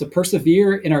faithful, to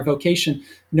persevere in our vocation,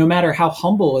 no matter how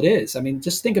humble it is. I mean,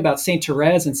 just think about St.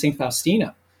 Therese and St.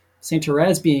 Faustina. St.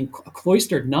 Therese being a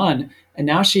cloistered nun, and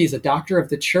now she's a doctor of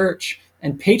the church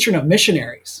and patron of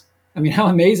missionaries. I mean, how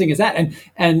amazing is that?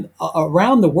 And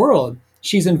around the world,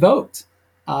 she's invoked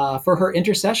for her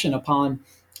intercession upon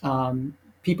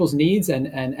people's needs and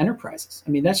enterprises.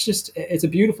 I mean, it's a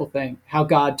beautiful thing how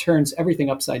God turns everything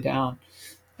upside down.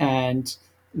 And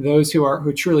those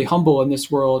who truly humble in this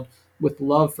world with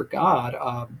love for God,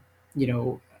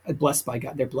 blessed by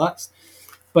God, they're blessed.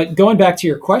 But going back to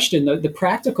your question, the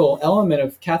practical element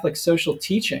of Catholic social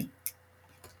teaching.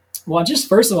 Well,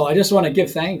 first of all, I just want to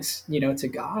give thanks, to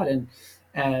God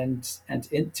and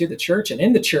to the church and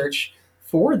in the church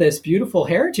for this beautiful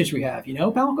heritage we have.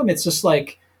 Malcolm, it's just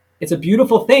like, it's a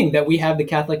beautiful thing that we have the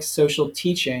Catholic social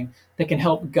teaching that can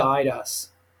help guide us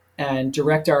and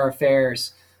direct our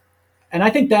affairs. And I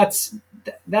think that's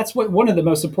what one of the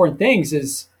most important things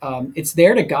is. It's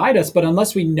there to guide us, but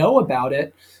unless we know about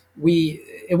it,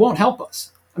 it won't help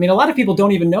us. I mean, a lot of people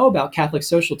don't even know about Catholic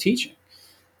social teaching.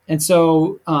 And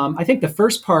so I think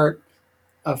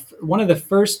one of the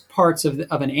first parts of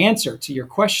an answer to your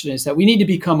question is that we need to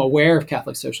become aware of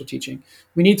Catholic social teaching.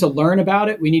 We need to learn about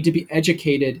it. We need to be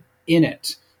educated in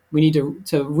it. We need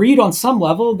to read on some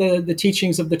level the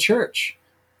teachings of the church,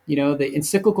 the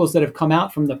encyclicals that have come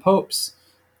out from the popes,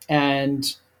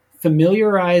 and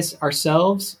familiarize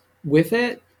ourselves with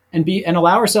it and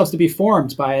allow ourselves to be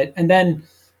formed by it. And then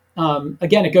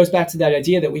again, it goes back to that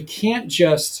idea that we can't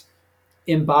just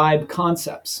imbibe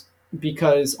concepts,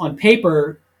 because on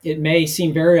paper it may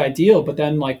seem very ideal, but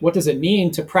then like, what does it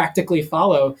mean to practically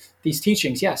follow these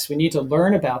teachings? Yes, we need to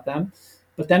learn about them,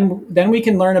 but then we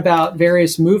can learn about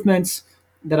various movements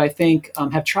that I think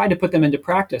have tried to put them into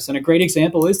practice. And a great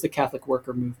example is the Catholic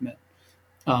worker movement.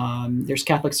 There's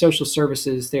Catholic social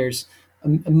services. There's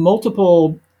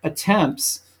multiple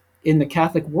attempts in the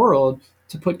Catholic world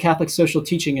to put Catholic social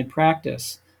teaching in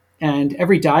practice. And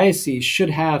every diocese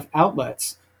should have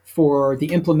outlets for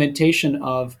the implementation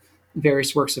of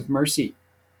various works of mercy.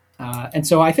 And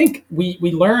so I think we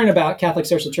learn about Catholic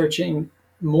social teaching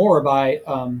more by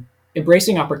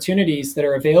embracing opportunities that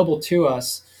are available to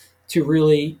us to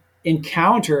really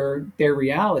encounter their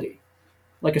reality,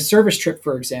 like a service trip,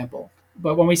 for example.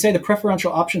 But when we say the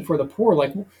preferential option for the poor,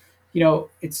 like,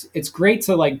 it's great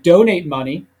to like donate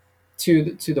money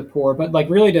to the poor, but like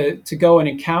really to go and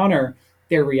encounter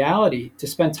their reality, to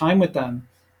spend time with them,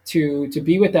 to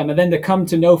be with them, and then to come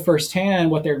to know firsthand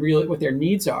what their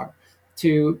needs are.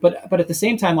 But at the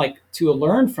same time, like to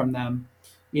learn from them,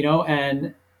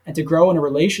 and to grow in a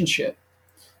relationship.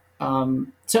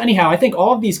 So anyhow, I think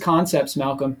all of these concepts,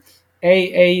 Malcolm,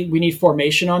 we need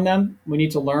formation on them. We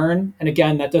need to learn, and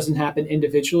again, that doesn't happen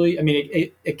individually. I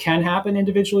mean, it can happen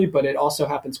individually, but it also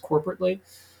happens corporately.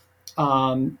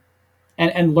 Um,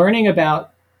 and learning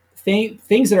about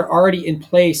things that are already in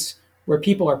place where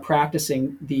people are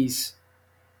practicing these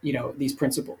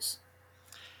principles.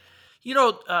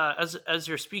 As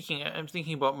you're speaking, I'm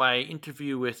thinking about my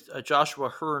interview with Joshua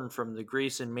Hearn from the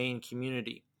Grace in Maine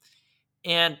community.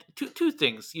 And two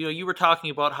things. You were talking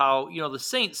about how the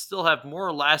saints still have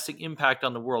more lasting impact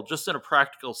on the world, just in a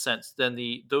practical sense, than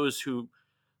those who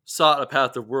sought a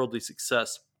path of worldly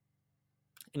success.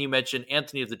 And you mentioned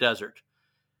Anthony of the Desert,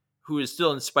 who is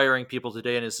still inspiring people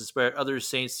today and has inspired other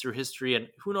saints through history, and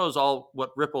who knows all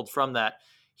what rippled from that.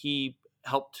 He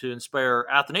helped to inspire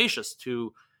Athanasius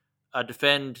to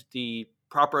defend the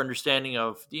proper understanding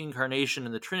of the incarnation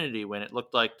and the Trinity when it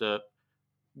looked like the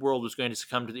world was going to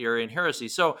succumb to the Arian heresy.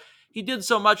 So he did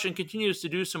so much and continues to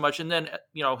do so much. And then,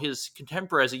 his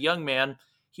contemporary as a young man,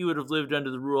 he would have lived under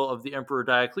the rule of the Emperor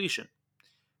Diocletian,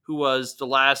 who was the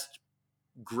last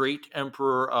great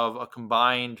emperor of a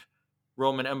combined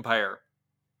Roman Empire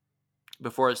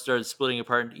before it started splitting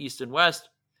apart into East and West.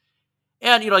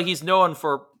 And, he's known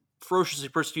for ferociously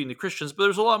persecuting the Christians, but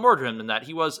there's a lot more to him than that.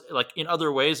 He was, like, in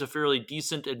other ways, a fairly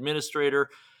decent administrator,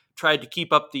 tried to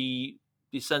keep up the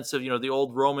sense of, the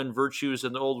old Roman virtues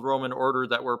and the old Roman order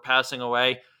that were passing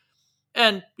away.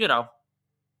 And,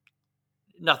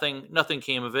 nothing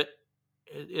came of it.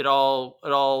 It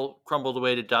all crumbled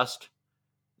away to dust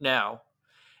now.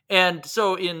 And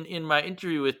so in my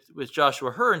interview with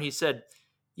Joshua Hearn, he said,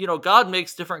 God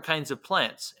makes different kinds of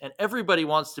plants, and everybody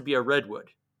wants to be a redwood,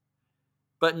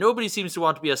 but nobody seems to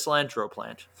want to be a cilantro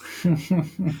plant.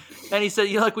 And he said,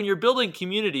 like when you're building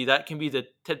community, that can be the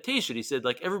temptation. He said,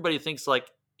 like everybody thinks like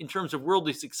in terms of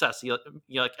worldly success,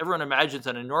 like everyone imagines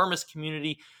an enormous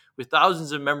community with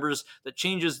thousands of members that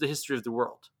changes the history of the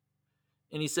world.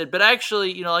 And he said, but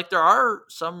actually, like there are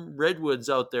some redwoods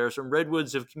out there, some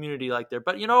redwoods of community like there.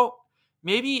 But,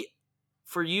 maybe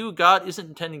for you, God isn't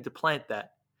intending to plant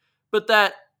that, but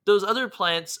that those other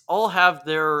plants all have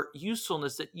their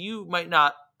usefulness that you might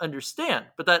not understand.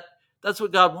 But that's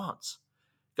what God wants.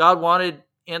 God wanted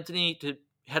Anthony to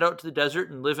head out to the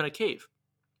desert and live in a cave.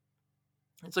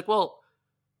 It's like, well,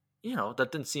 that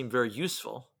didn't seem very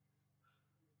useful,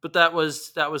 but that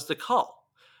was the call.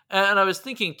 And I was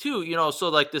thinking too, so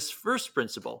like this first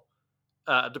principle,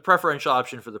 the preferential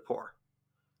option for the poor,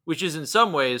 which is in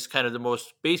some ways kind of the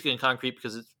most basic and concrete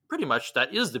because it's pretty much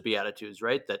that is the Beatitudes,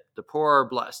 right? That the poor are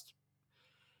blessed.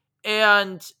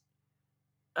 And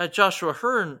Joshua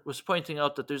Hearn was pointing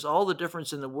out that there's all the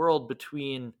difference in the world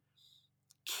between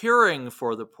caring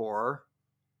for the poor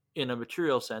in a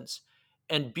material sense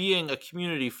and being a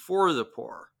community for the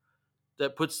poor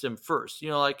that puts them first.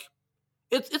 Like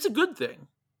it's a good thing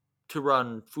to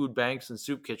run food banks and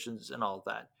soup kitchens and all of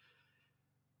that.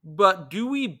 But do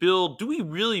we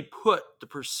really put the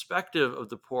perspective of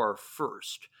the poor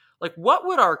first? Like, what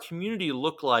would our community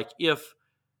look like if,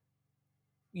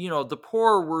 the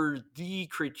poor were the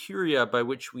criteria by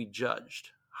which we judged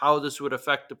how this would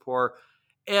affect the poor?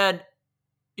 And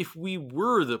if we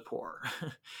were the poor,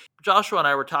 Joshua and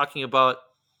I were talking about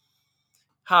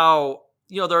how,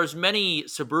 there's many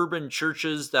suburban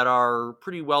churches that are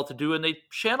pretty well to do and they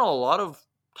channel a lot of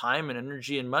time and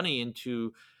energy and money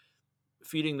into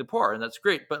feeding the poor, and that's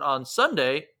great. But on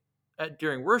Sunday,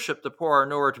 during worship, the poor are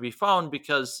nowhere to be found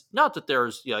because not that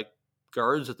there's like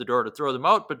guards at the door to throw them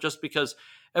out, but just because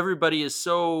everybody is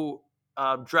so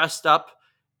dressed up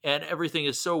and everything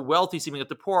is so wealthy seeming that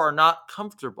the poor are not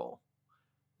comfortable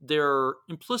they're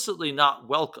implicitly not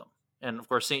welcome. And of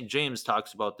course, St. James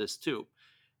talks about this too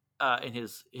in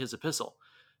his epistle.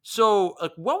 So,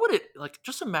 like, what would it like?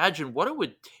 Just imagine what it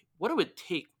would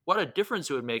take, what a difference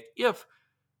it would make if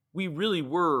we really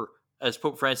were, as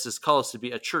Pope Francis calls us, to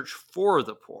be a church for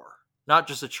the poor, not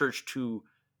just a church to,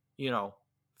 you know,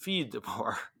 feed the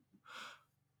poor.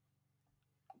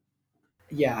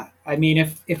 Yeah, I mean,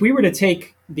 if we were to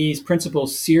take these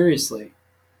principles seriously,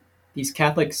 these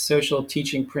Catholic social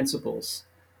teaching principles,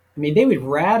 I mean, they would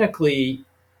radically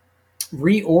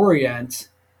reorient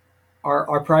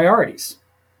our priorities,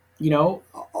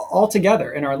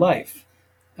 altogether in our life,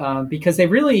 because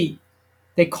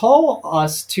they call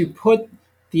us to put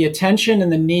the attention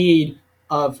and the need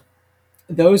of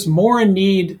those more in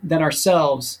need than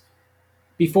ourselves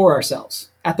before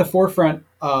ourselves, at the forefront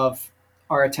of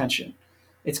our attention.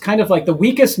 It's kind of like the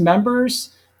weakest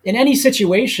members in any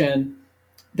situation,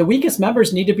 the weakest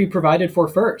members need to be provided for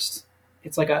first.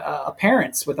 It's like a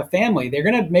parents with a family. They're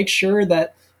going to make sure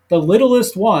that the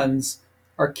littlest ones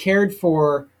are cared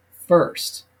for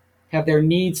first, have their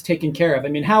needs taken care of. I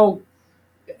mean, how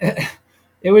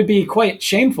it would be quite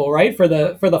shameful, right, for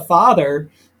the father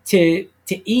to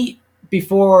eat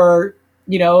before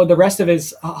the rest of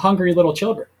his hungry little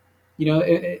children.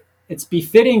 It's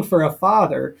befitting for a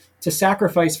father to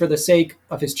sacrifice for the sake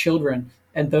of his children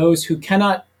and those who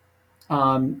cannot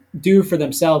do for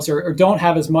themselves, or don't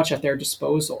have as much at their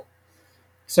disposal.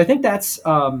 So I think that's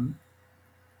an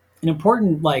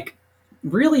important, like,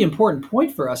 really important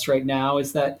point for us right now,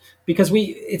 is that because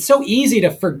it's so easy to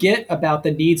forget about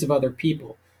the needs of other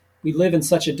people. We live in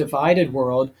such a divided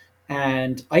world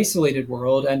and isolated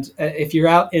world, and if you're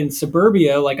out in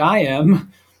suburbia like I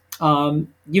am,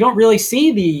 you don't really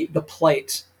see the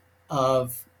plight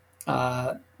of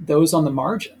those on the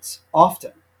margins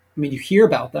often. I mean, you hear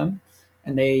about them,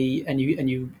 and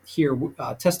you hear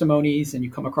testimonies, and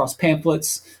you come across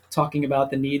pamphlets talking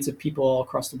about the needs of people all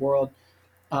across the world.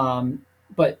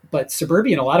 But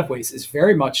suburbia, in a lot of ways, is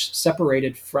very much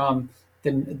separated from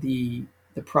the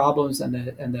problems and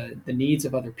the needs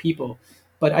of other people.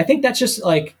 But I think that's just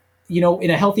like, in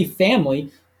a healthy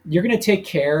family, you're going to take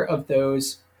care of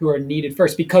those who are needed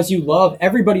first, because you love,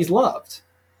 everybody's loved.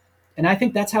 And I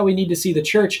think that's how we need to see the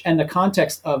church, and the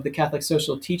context of the Catholic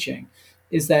social teaching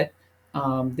is that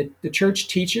the church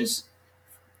teaches,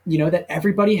 that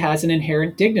everybody has an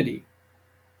inherent dignity.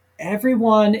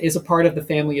 Everyone is a part of the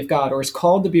family of God, or is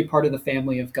called to be a part of the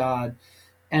family of God.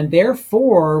 And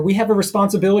therefore, we have a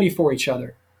responsibility for each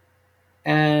other.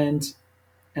 And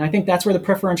I think that's where the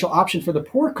preferential option for the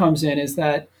poor comes in, is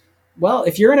that, well,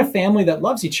 if you're in a family that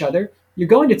loves each other, you're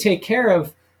going to take care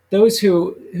of those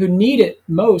who need it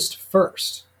most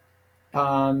first.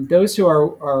 Those who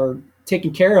are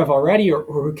taken care of already, or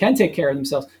who can take care of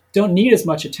themselves, don't need as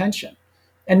much attention.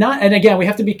 And again, we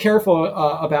have to be careful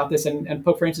about this. And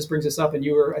Pope Francis brings this up, and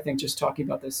you were, I think, just talking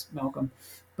about this, Malcolm.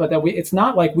 But that it's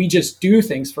not like we just do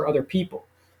things for other people.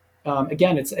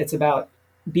 Again, it's about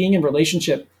being in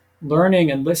relationship, learning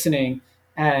and listening,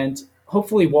 and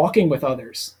hopefully walking with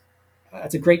others.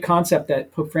 That's a great concept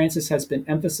that Pope Francis has been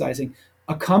emphasizing: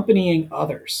 accompanying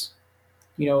others.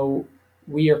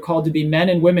 We are called to be men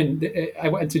and women. I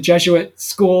went to Jesuit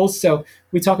schools, so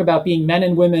we talk about being men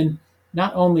and women,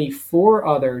 not only for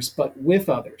others, but with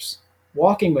others,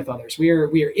 walking with others. We are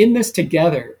in this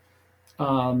together,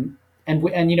 and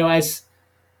as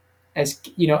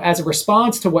a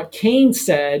response to what Cain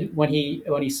said when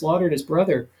he slaughtered his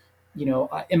brother,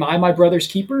 am I my brother's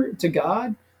keeper to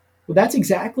God? Well, that's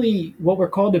exactly what we're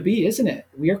called to be, isn't it?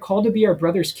 We are called to be our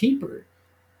brother's keeper.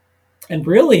 And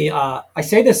really, I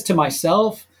say this to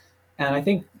myself, and I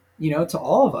think to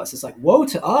all of us. It's like, woe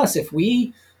to us if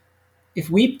we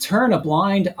turn a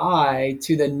blind eye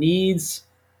to the needs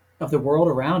of the world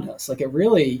around us. Like, it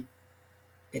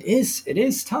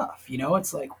is tough.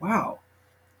 It's like, wow.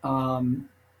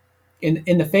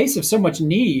 In the face of so much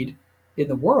need in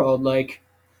the world, like,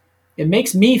 it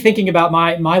makes me thinking about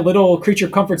my little creature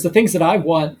comforts, the things that I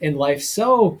want in life,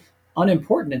 so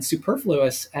unimportant and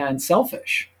superfluous and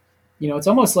selfish. It's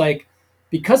almost like,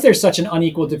 because there's such an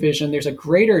unequal division, there's a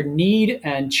greater need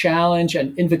and challenge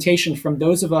and invitation from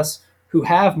those of us who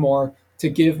have more to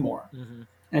give more, Mm-hmm.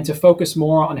 and to focus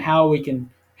more on how we can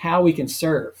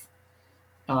serve,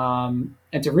 and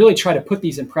to really try to put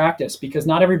these in practice, because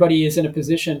not everybody is in a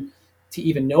position to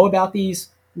even know about these,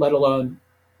 let alone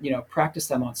practice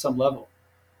them on some level.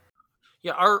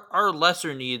 Yeah, our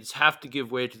lesser needs have to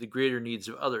give way to the greater needs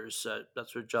of others.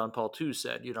 That's what John Paul II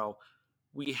said.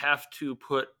 We have to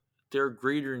put their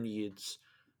greater needs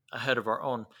ahead of our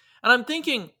own. And I'm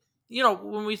thinking,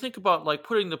 when we think about like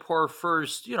putting the poor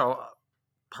first,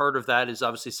 part of that is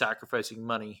obviously sacrificing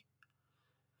money.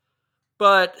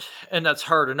 But, and that's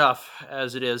hard enough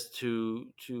as it is to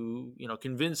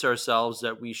convince ourselves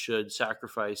that we should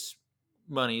sacrifice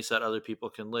money so that other people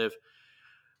can live.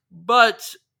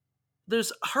 But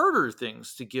there's harder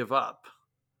things to give up.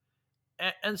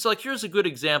 And so, like, here's a good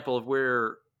example of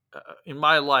where, in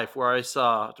my life, where I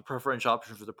saw the preferential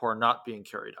option for the poor not being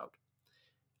carried out.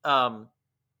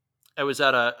 I was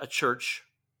at a church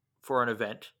for an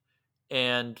event,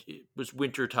 and it was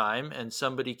winter time, and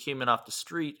somebody came in off the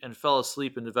street and fell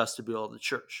asleep in the vestibule of the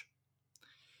church.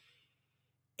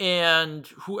 And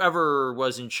whoever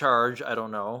was in charge, I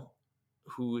don't know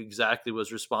who exactly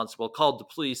was responsible, called the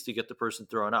police to get the person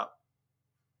thrown up.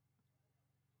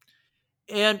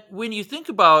 And when you think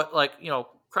about, like,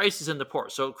 Christ is in the poor.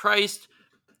 So Christ,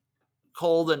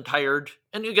 cold and tired,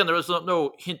 and again, there was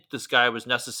no hint this guy was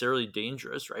necessarily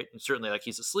dangerous, right? And certainly, like,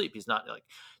 he's asleep. He's not, like,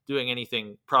 doing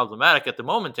anything problematic at the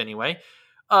moment anyway.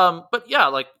 But yeah,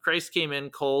 like, Christ came in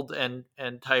cold and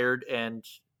tired, and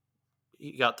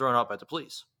he got thrown out by the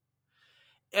police.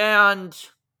 And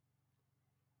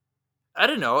I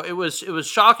don't know, it was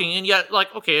shocking. And yet,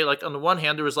 like, okay, like, on the one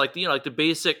hand, there was, like, like, the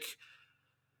basic,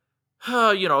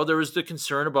 there was the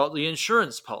concern about the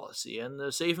insurance policy and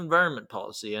the safe environment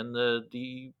policy and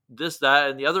the this,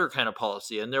 that, and the other kind of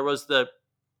policy. And there was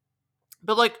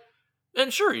but like,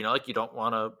 and sure, like, you don't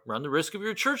want to run the risk of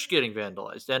your church getting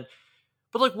vandalized.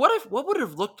 But like, what would it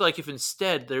have looked like if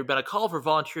instead there had been a call for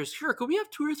volunteers? Here, could we have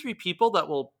 2 or 3 people that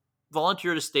will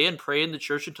volunteer to stay and pray in the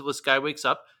church until this guy wakes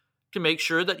up, to make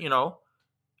sure that,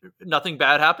 nothing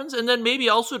bad happens, and then maybe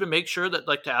also to make sure that,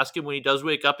 like, to ask him when he does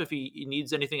wake up if he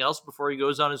needs anything else before he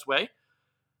goes on his way,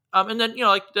 and then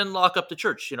then lock up the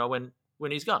church when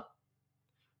he's gone,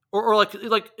 or like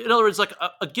in other words, like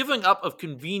a giving up of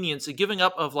convenience, a giving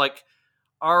up of, like,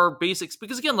 our basics.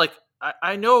 Because again, like,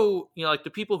 I know, like, the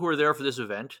people who are there for this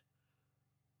event,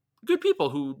 good people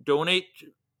who donate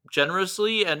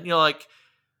generously, and like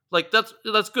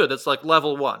that's good. That's like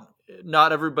level 1.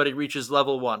 Not everybody reaches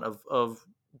level 1 of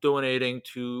donating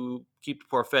to keep the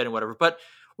poor fed and whatever. But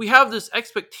we have this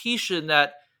expectation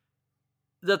that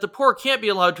the poor can't be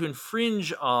allowed to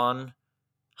infringe on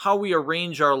how we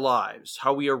arrange our lives,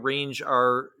 how we arrange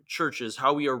our churches,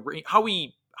 how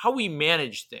we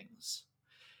manage things.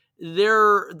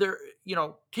 They're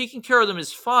taking care of them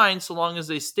is fine so long as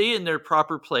they stay in their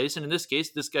proper place. And in this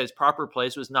case, this guy's proper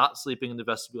place was not sleeping in the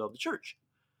vestibule of the church.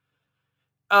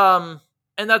 And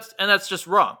that's just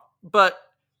wrong. But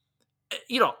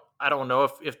I don't know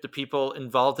if the people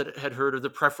involved had heard of the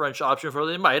preferential option, for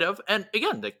they might have. And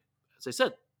again, as I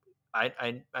said,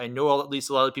 I know at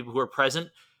least a lot of the people who are present,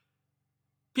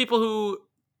 people who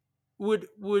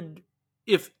would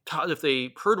if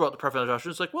they heard about the preferential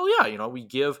option, it's like, well, yeah, we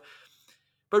give.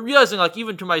 But realizing, like,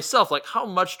 even to myself, like, how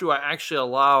much do I actually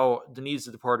allow the needs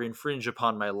of the poor to infringe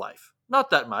upon my life? Not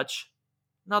that much.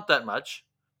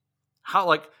 How,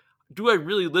 like, do I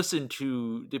really listen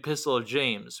to the Epistle of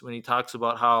James when he talks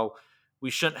about how we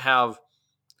shouldn't have,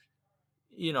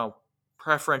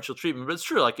 preferential treatment? But it's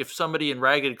true. Like, if somebody in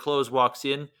ragged clothes walks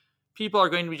in, people are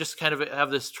going to be just kind of have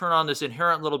this turn on this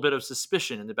inherent little bit of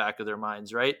suspicion in the back of their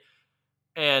minds, right?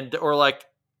 Or like,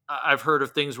 I've heard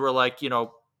of things where, like,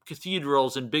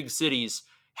 cathedrals in big cities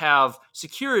have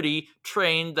security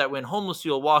trained that when homeless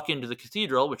people walk into the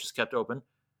cathedral, which is kept open,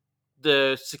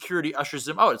 the security ushers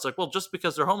them out. It's like, well, just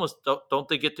because they're homeless, don't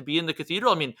they get to be in the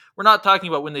cathedral? I mean, we're not talking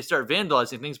about when they start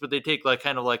vandalizing things, but they take, like,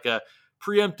 kind of like a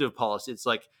preemptive policy. It's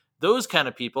like, those kind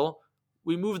of people,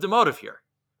 we move them out of here.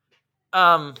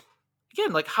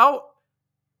 Again, like, how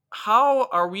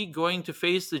are we going to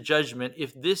face the judgment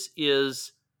if this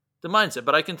is the mindset?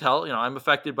 But I can tell, I'm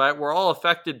affected by it. We're all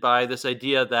affected by this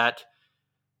idea that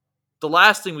the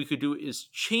last thing we could do is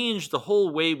change the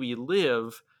whole way we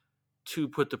live to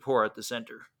put the poor at the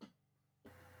center.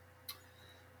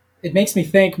 It makes me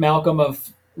think, Malcolm,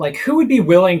 of, like, who would be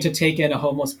willing to take in a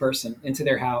homeless person into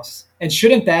their house? And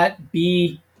shouldn't that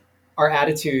be our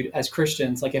attitude as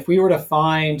Christians? Like, if we were to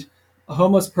find a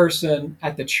homeless person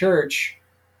at the church,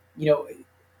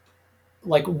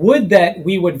 like, would that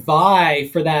we would vie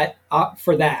for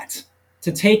that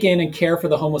to take in and care for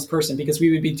the homeless person, because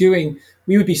we would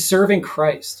be serving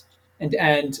Christ and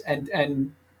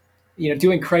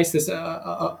doing Christ this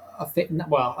well,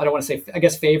 I don't want to say, I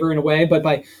guess, favor in a way, but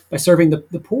by serving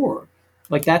the poor.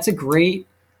 Like, that's a great,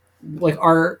 like,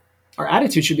 our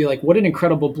attitude should be like, what an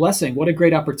incredible blessing, what a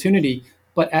great opportunity.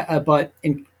 But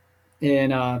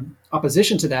in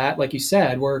opposition to that, like you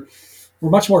said, we're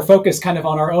much more focused kind of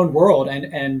on our own world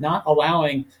and not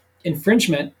allowing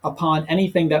infringement upon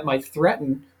anything that might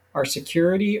threaten our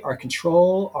security, our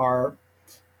control, our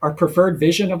our preferred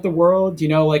vision of the world.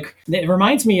 Like it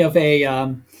reminds me of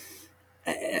an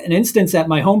instance at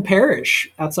my home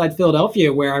parish outside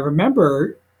Philadelphia where I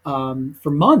remember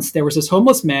for months there was this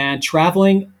homeless man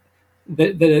traveling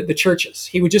the churches.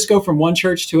 He would just go from one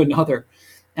church to another,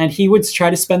 and he would try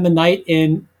to spend the night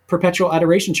in perpetual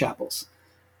adoration chapels.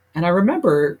 And I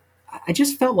remember I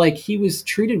just felt like he was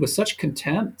treated with such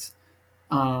contempt.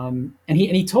 And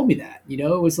he told me that,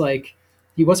 it was like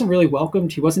he wasn't really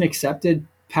welcomed. He wasn't accepted.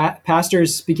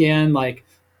 Pastors began like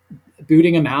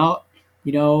booting him out.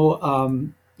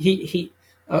 He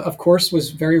of course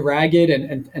was very ragged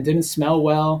and didn't smell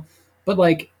well, but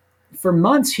like for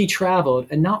months he traveled,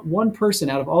 and not one person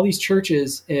out of all these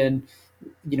churches in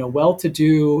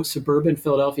well-to-do suburban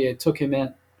Philadelphia took him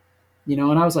in.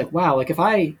 And I was like, wow, like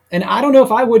and I don't know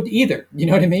if I would either. You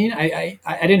know what I mean? I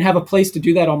didn't have a place to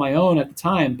do that on my own at the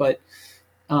time, but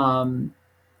um,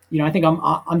 I think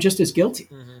I'm just as guilty.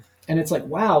 Mm-hmm. And it's like,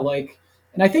 wow, like,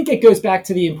 and I think it goes back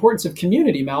to the importance of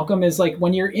community, Malcolm, is like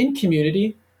when you're in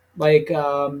community, like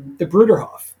the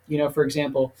Bruderhof, for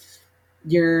example,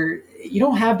 you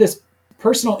don't have this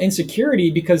personal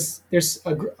insecurity because there's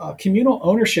a communal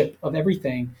ownership of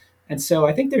everything. And so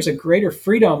I think there's a greater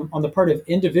freedom on the part of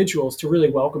individuals to really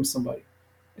welcome somebody.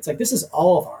 It's like, this is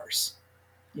all of ours.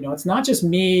 It's not just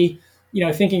me,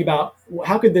 thinking about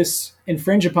how could this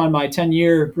infringe upon my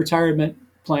 10-year retirement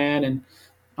plan and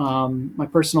my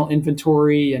personal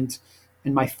inventory and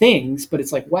my things, but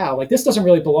it's like, wow, like this doesn't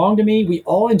really belong to me. We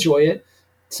all enjoy it.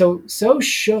 So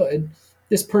should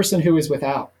this person who is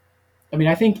without. I mean,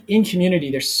 I think in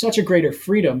community, there's such a greater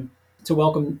freedom to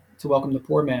welcome the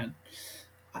poor man.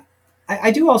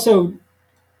 I do also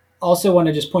want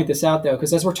to just point this out though,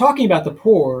 because as we're talking about the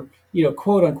poor,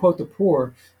 quote unquote the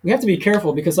poor, we have to be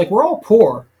careful because like we're all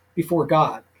poor before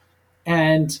God,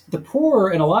 and the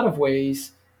poor in a lot of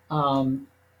ways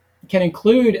can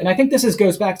include, and I think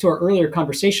goes back to our earlier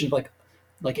conversation of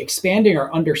like expanding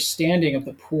our understanding of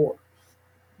the poor.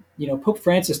 Pope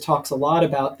Francis talks a lot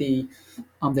about the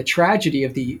tragedy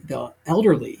of the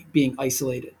elderly being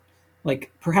isolated.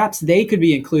 Like perhaps they could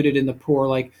be included in the poor.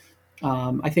 Like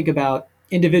I think about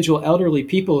individual elderly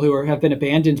people who have been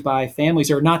abandoned by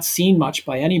families or not seen much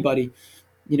by anybody,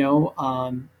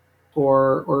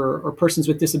 or persons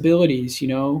with disabilities,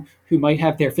 who might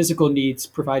have their physical needs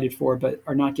provided for but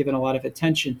are not given a lot of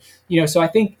attention. So I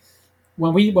think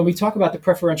when we talk about the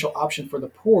preferential option for the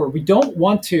poor, we don't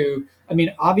want to. I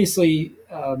mean, obviously,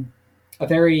 a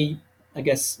very, I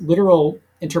guess, literal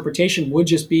interpretation would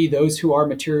just be those who are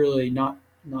materially not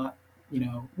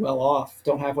well off,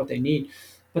 don't have what they need.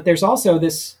 But there's also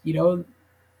this, that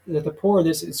the poor,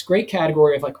 this great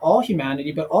category of like all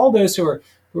humanity, but all those who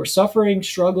are suffering,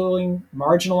 struggling,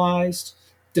 marginalized,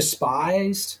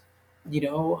 despised, that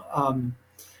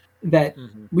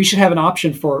Mm-hmm. we should have an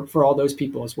option for all those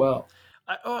people as well.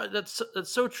 That's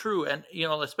so true, and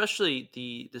especially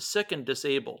the sick and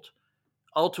disabled.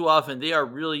 All too often, they are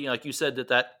really, like you said,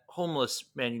 that homeless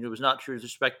man was not treated with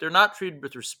respect. They're not treated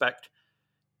with respect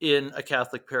in a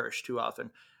Catholic parish too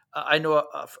often. I know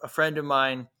a friend of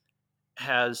mine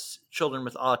has children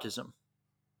with autism,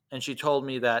 and she told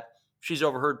me that she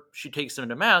takes them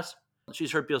to mass.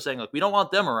 She's heard people saying like, "We don't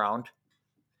want them around,"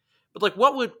 but like,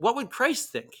 what would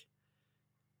Christ think?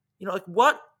 Like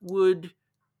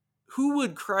who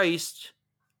would Christ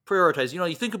prioritize?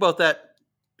 You think about that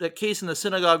case in the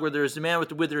synagogue where there's the man with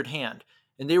the withered hand,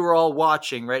 and they were all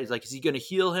watching, right? It's like, is he going to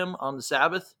heal him on the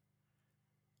Sabbath?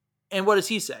 And what does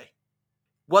he say?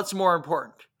 What's more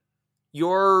important?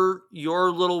 Your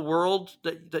little world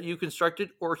that you constructed,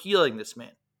 or healing this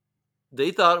man?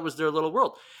 They thought it was their little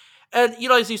world. And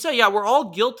as you say, yeah, we're all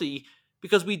guilty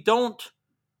because we don't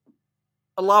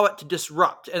allow it to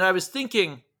disrupt. And I was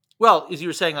thinking, well, as you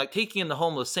were saying, like taking in the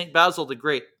homeless, St. Basil the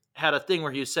Great had a thing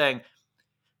where he was saying,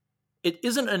 it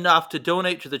isn't enough to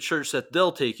donate to the church that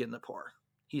they'll take in the poor.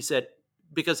 He said,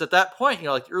 because at that point,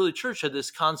 like the early church had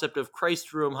this concept of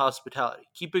Christ room hospitality,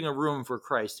 keeping a room for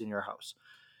Christ in your house,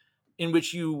 in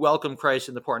which you welcome Christ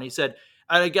in the poor. And he said,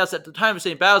 and I guess at the time of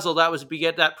St. Basil,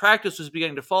 that practice was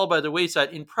beginning to fall by the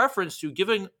wayside in preference to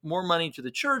giving more money to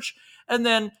the church, and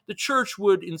then the church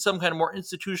would, in some kind of more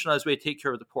institutionalized way, take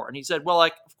care of the poor. And he said, well,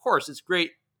 like, of course, it's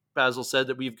great, Basil said,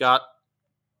 that we've got,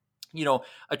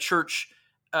 a church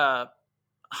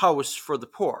house for the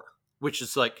poor, which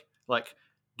is like,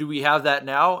 do we have that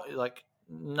now? Like,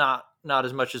 not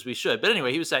as much as we should. But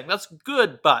anyway, he was saying that's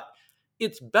good, but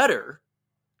it's better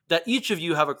that each of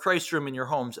you have a Christ room in your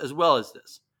homes as well as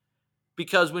this.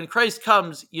 Because when Christ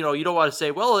comes, you don't want to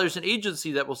say, well, there's an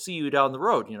agency that will see you down the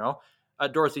road,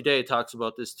 Dorothy Day talks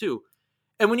about this too.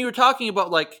 And when you were talking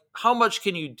about like, how much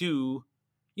can you do,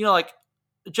 like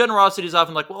generosity is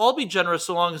often like, well, I'll be generous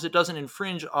so long as it doesn't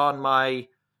infringe on my,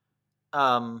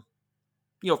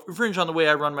 infringe on the way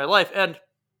I run my life. And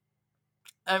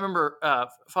I remember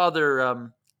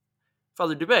Father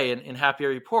Dubay in Happy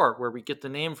Are You Poor, where we get the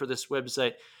name for this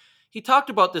website. He talked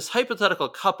about this hypothetical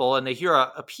couple, and they hear an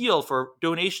appeal for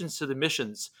donations to the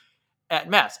missions at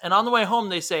Mass. And on the way home,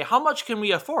 they say, how much can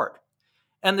we afford?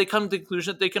 And they come to the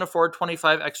conclusion that they can afford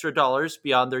 $25 extra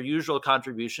beyond their usual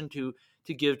contribution to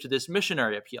give to this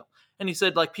missionary appeal. And he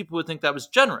said, like, people would think that was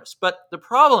generous. But the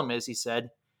problem is, he said,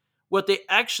 what they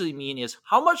actually mean is,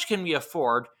 how much can we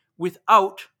afford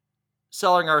without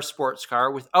selling our sports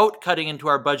car, without cutting into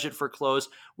our budget for clothes,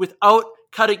 without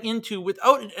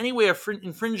in any way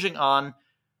infringing on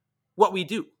what we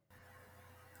do?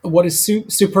 What is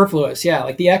superfluous? Yeah,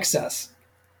 like the excess,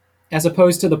 as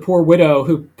opposed to the poor widow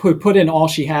who put in all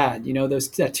she had. Those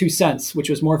that 2 cents, which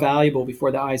was more valuable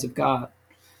before the eyes of God.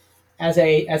 As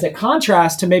a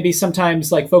contrast to maybe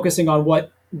sometimes like focusing on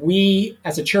what we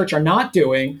as a church are not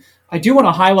doing, I do want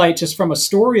to highlight, just from a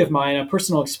story of mine, a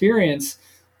personal experience,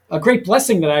 a great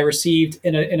blessing that I received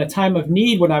in a time of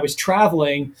need when I was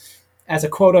traveling as a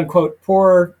quote unquote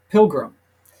poor pilgrim.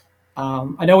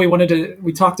 I know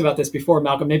we talked about this before,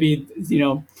 Malcolm, maybe,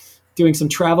 doing some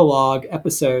travelogue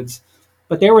episodes,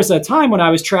 but there was a time when I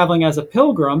was traveling as a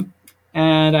pilgrim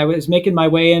and I was making my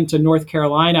way into North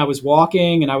Carolina. I was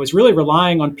walking and I was really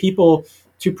relying on people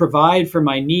to provide for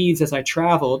my needs as I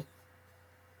traveled.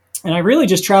 And I really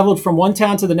just traveled from one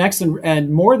town to the next,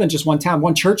 and more than just one town,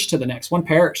 one church to the next, one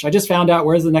parish. I just found out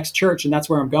where's the next church, and that's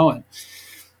where I'm going.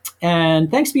 And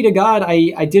thanks be to God,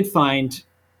 I did find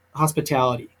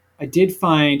hospitality. I did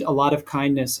find a lot of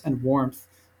kindness and warmth.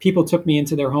 People took me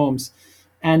into their homes.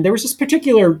 And there was this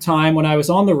particular time when I was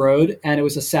on the road, and it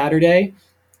was a Saturday,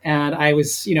 and I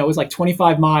was, it was like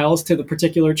 25 miles to the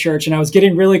particular church, and I was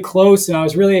getting really close, and I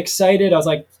was really excited. I was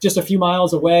like just a few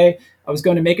miles away. I was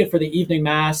going to make it for the evening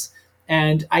mass.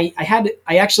 And I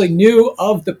actually knew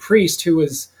of the priest who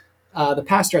was the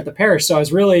pastor at the parish. So I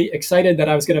was really excited that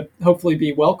I was going to hopefully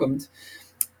be welcomed.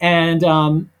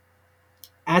 And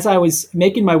as I was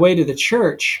making my way to the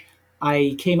church,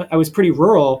 I was pretty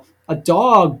rural. A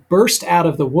dog burst out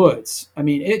of the woods. I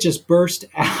mean, it just burst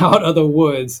out of the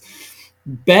woods,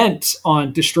 bent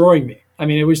on destroying me. I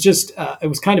mean, it was just, it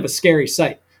was kind of a scary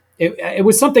sight. It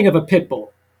was something of a pit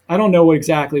bull. I don't know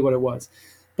exactly what it was.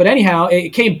 But anyhow,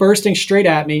 it came bursting straight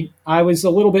at me. I was a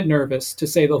little bit nervous, to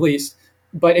say the least.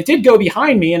 But it did go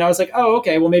behind me, and I was like, oh,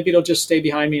 okay, well, maybe it'll just stay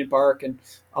behind me and bark, and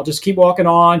I'll just keep walking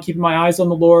on, keeping my eyes on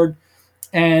the Lord.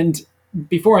 And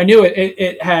before I knew it,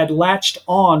 it had latched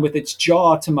on with its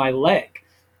jaw to my leg.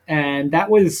 And that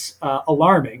was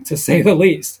alarming, to say the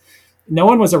least. No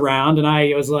one was around, and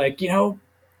I was like,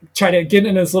 try to get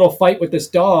in this little fight with this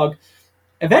dog.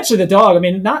 Eventually the dog, I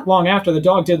mean, not long after, the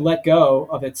dog did let go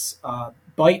of its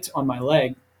bite on my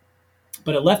leg,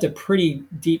 but it left a pretty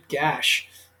deep gash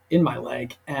in my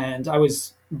leg, and I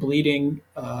was bleeding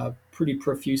pretty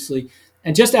profusely.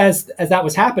 And just as that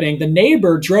was happening, the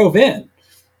neighbor drove in,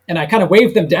 and I kind of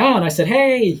waved them down. I said,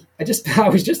 "Hey, I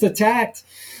was just attacked,"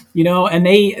 and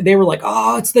they were like,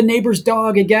 "Oh, it's the neighbor's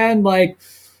dog again! Like,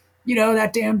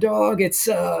 that damn dog.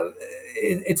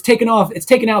 It's taken off. It's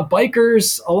taken out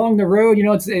bikers along the road.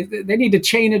 They need to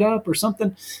chain it up or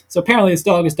something." So apparently this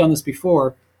dog has done this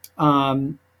before.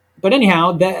 But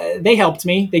anyhow, they helped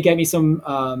me. They gave me some,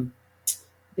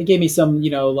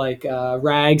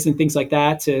 rags and things like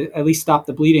that to at least stop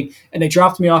the bleeding. And they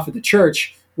dropped me off at the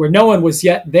church where no one was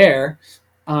yet there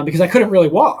because I couldn't really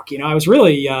walk. I was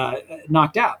really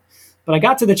knocked out. But I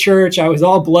got to the church. I was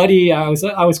all bloody. I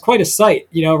was quite a sight.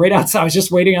 Right outside. I was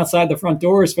just waiting outside the front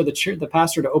doors for the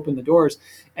pastor to open the doors.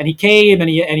 And he came and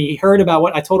he heard about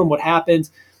what I told him what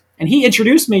happened, and he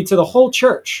introduced me to the whole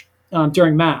church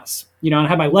during Mass. I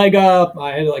had my leg up.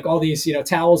 I had like all these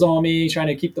towels on me, trying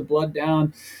to keep the blood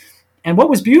down. And what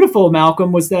was beautiful,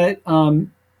 Malcolm, was that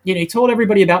he told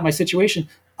everybody about my situation.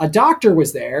 A doctor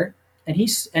was there, and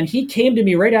he came to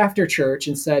me right after church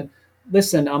and said,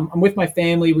 "Listen, I'm with my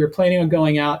family. We were planning on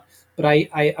going out, but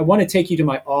I want to take you to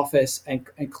my office and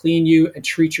clean you and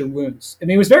treat your wounds." I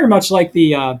mean, it was very much like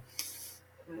the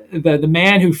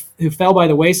man who fell by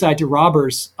the wayside to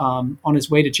robbers on his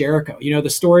way to Jericho. The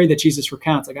story that Jesus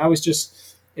recounts. Like, I was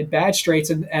just in bad straits,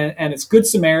 and it's Good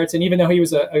Samaritan. Even though he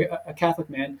was a Catholic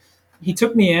man, he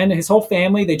took me in. His whole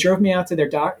family, they drove me out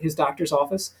to his doctor's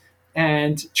office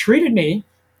and treated me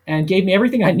and gave me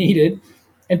everything I needed.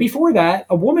 And before that,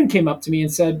 a woman came up to me and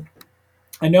said,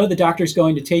 "I know the doctor's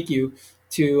going to take you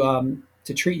to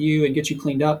treat you and get you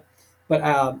cleaned up, but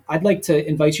I'd like to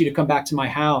invite you to come back to my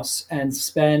house and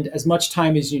spend as much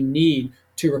time as you need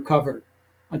to recover.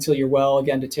 until you're well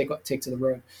again to take to the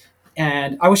road.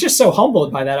 And I was just so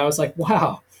humbled by that. I was like,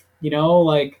 wow,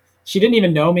 like she didn't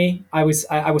even know me. I was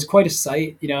quite a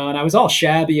sight, and I was all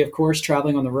shabby, of course,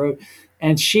 traveling on the road.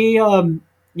 And she, out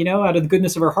of the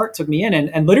goodness of her heart, took me in,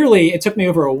 and literally it took me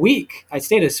over a week. I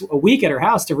stayed a week at her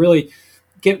house to really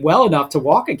get well enough to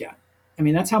walk again. I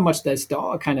mean, that's how much this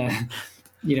dog kind of,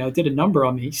 did a number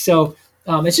on me. So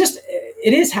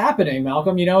it is happening,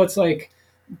 Malcolm. It's like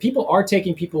people are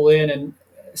taking people in, and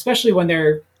especially when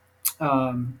they're,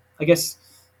 I guess,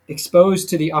 exposed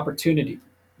to the opportunity,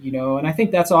 and I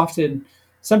think that's often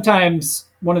sometimes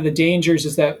one of the dangers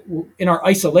is that in our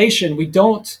isolation, we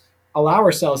don't allow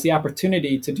ourselves the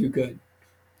opportunity to do good.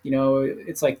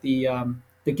 It's like the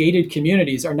gated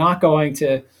communities are not going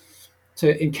to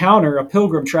encounter a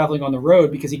pilgrim traveling on the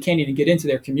road because he can't even get into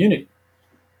their community.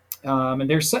 And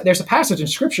there's a passage in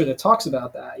scripture that talks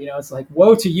about that. It's like,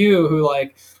 woe to you who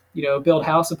build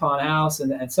house upon house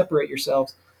and separate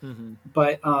yourselves. Mm-hmm.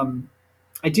 But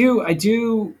I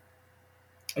do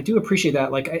appreciate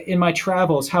that. Like in my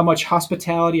travels, how much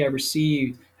hospitality I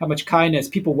received, how much kindness,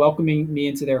 people welcoming me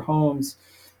into their homes.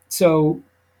 So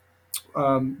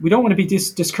we don't want to be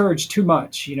discouraged too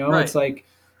much. Right. It's like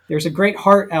there's a great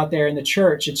heart out there in the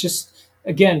church. It's just,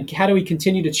 again, how do we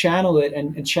continue to channel it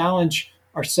and challenge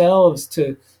ourselves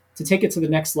to take it to the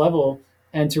next level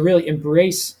and to really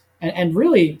embrace and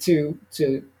really to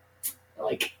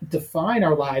like define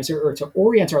our lives or to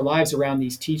orient our lives around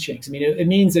these teachings. I mean, it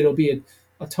means it'll be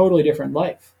a totally different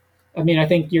life. I mean, I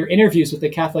think your interviews with the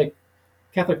Catholic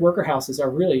worker houses are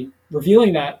really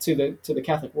revealing that to the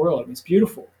Catholic world. I mean, it's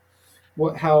beautiful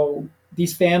how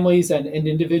these families and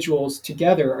individuals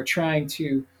together are trying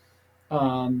to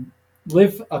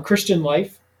live a Christian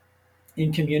life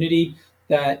in community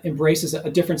that embraces a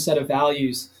different set of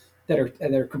values that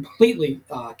are completely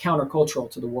countercultural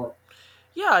to the world.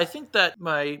 Yeah, I think that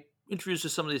my interviews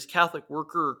with some of these Catholic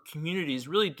worker communities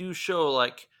really do show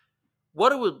like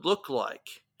what it would look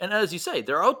like. And as you say,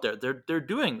 they're out there. They're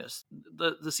doing this.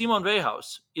 The Simone Weil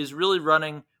House is really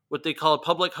running what they call a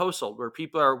public household, where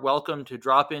people are welcome to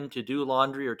drop in to do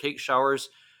laundry or take showers,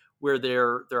 where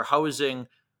they're housing,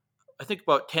 I think,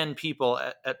 about 10 people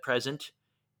at present.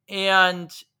 And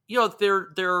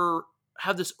they're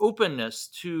have this openness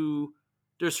to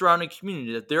their surrounding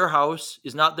community, that their house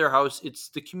is not their house, it's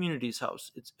the community's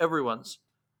house, it's everyone's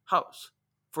house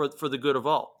for the good of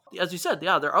all. As you said,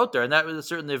 yeah, they're out there, and that was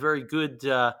certainly a very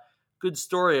good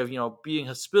story of being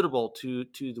hospitable to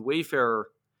the wayfarer.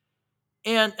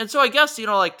 And so I guess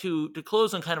like to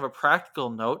close on kind of a practical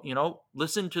note,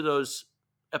 listen to those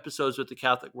episodes with the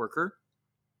Catholic worker.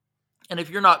 And if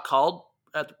you're not called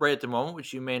right at the moment,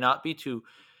 which you may not be, to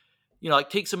like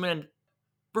take some minute and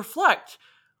reflect,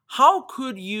 how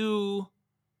could you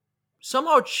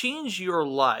somehow change your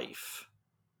life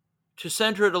to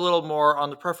center it a little more on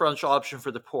the preferential option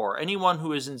for the poor, anyone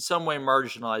who is in some way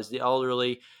marginalized, the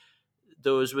elderly,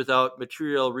 those without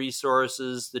material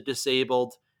resources, the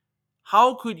disabled?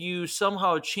 How could you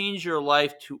somehow change your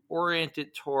life to orient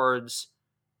it towards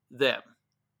them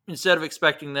instead of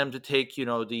expecting them to take take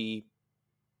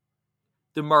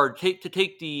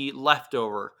the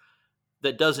leftover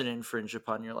that doesn't infringe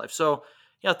upon your life? So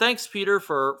yeah, thanks, Peter,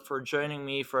 for joining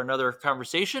me for another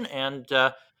conversation. And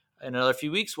in another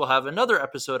few weeks, we'll have another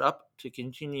episode up to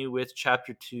continue with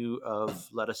chapter 2 of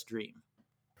Let Us Dream.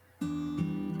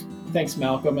 Thanks,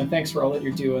 Malcolm, and thanks for all that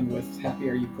you're doing with Happy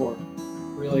Are You Poor.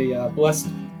 Really blessed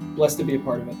to be a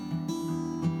part of it.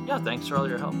 Yeah, thanks for all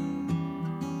your help.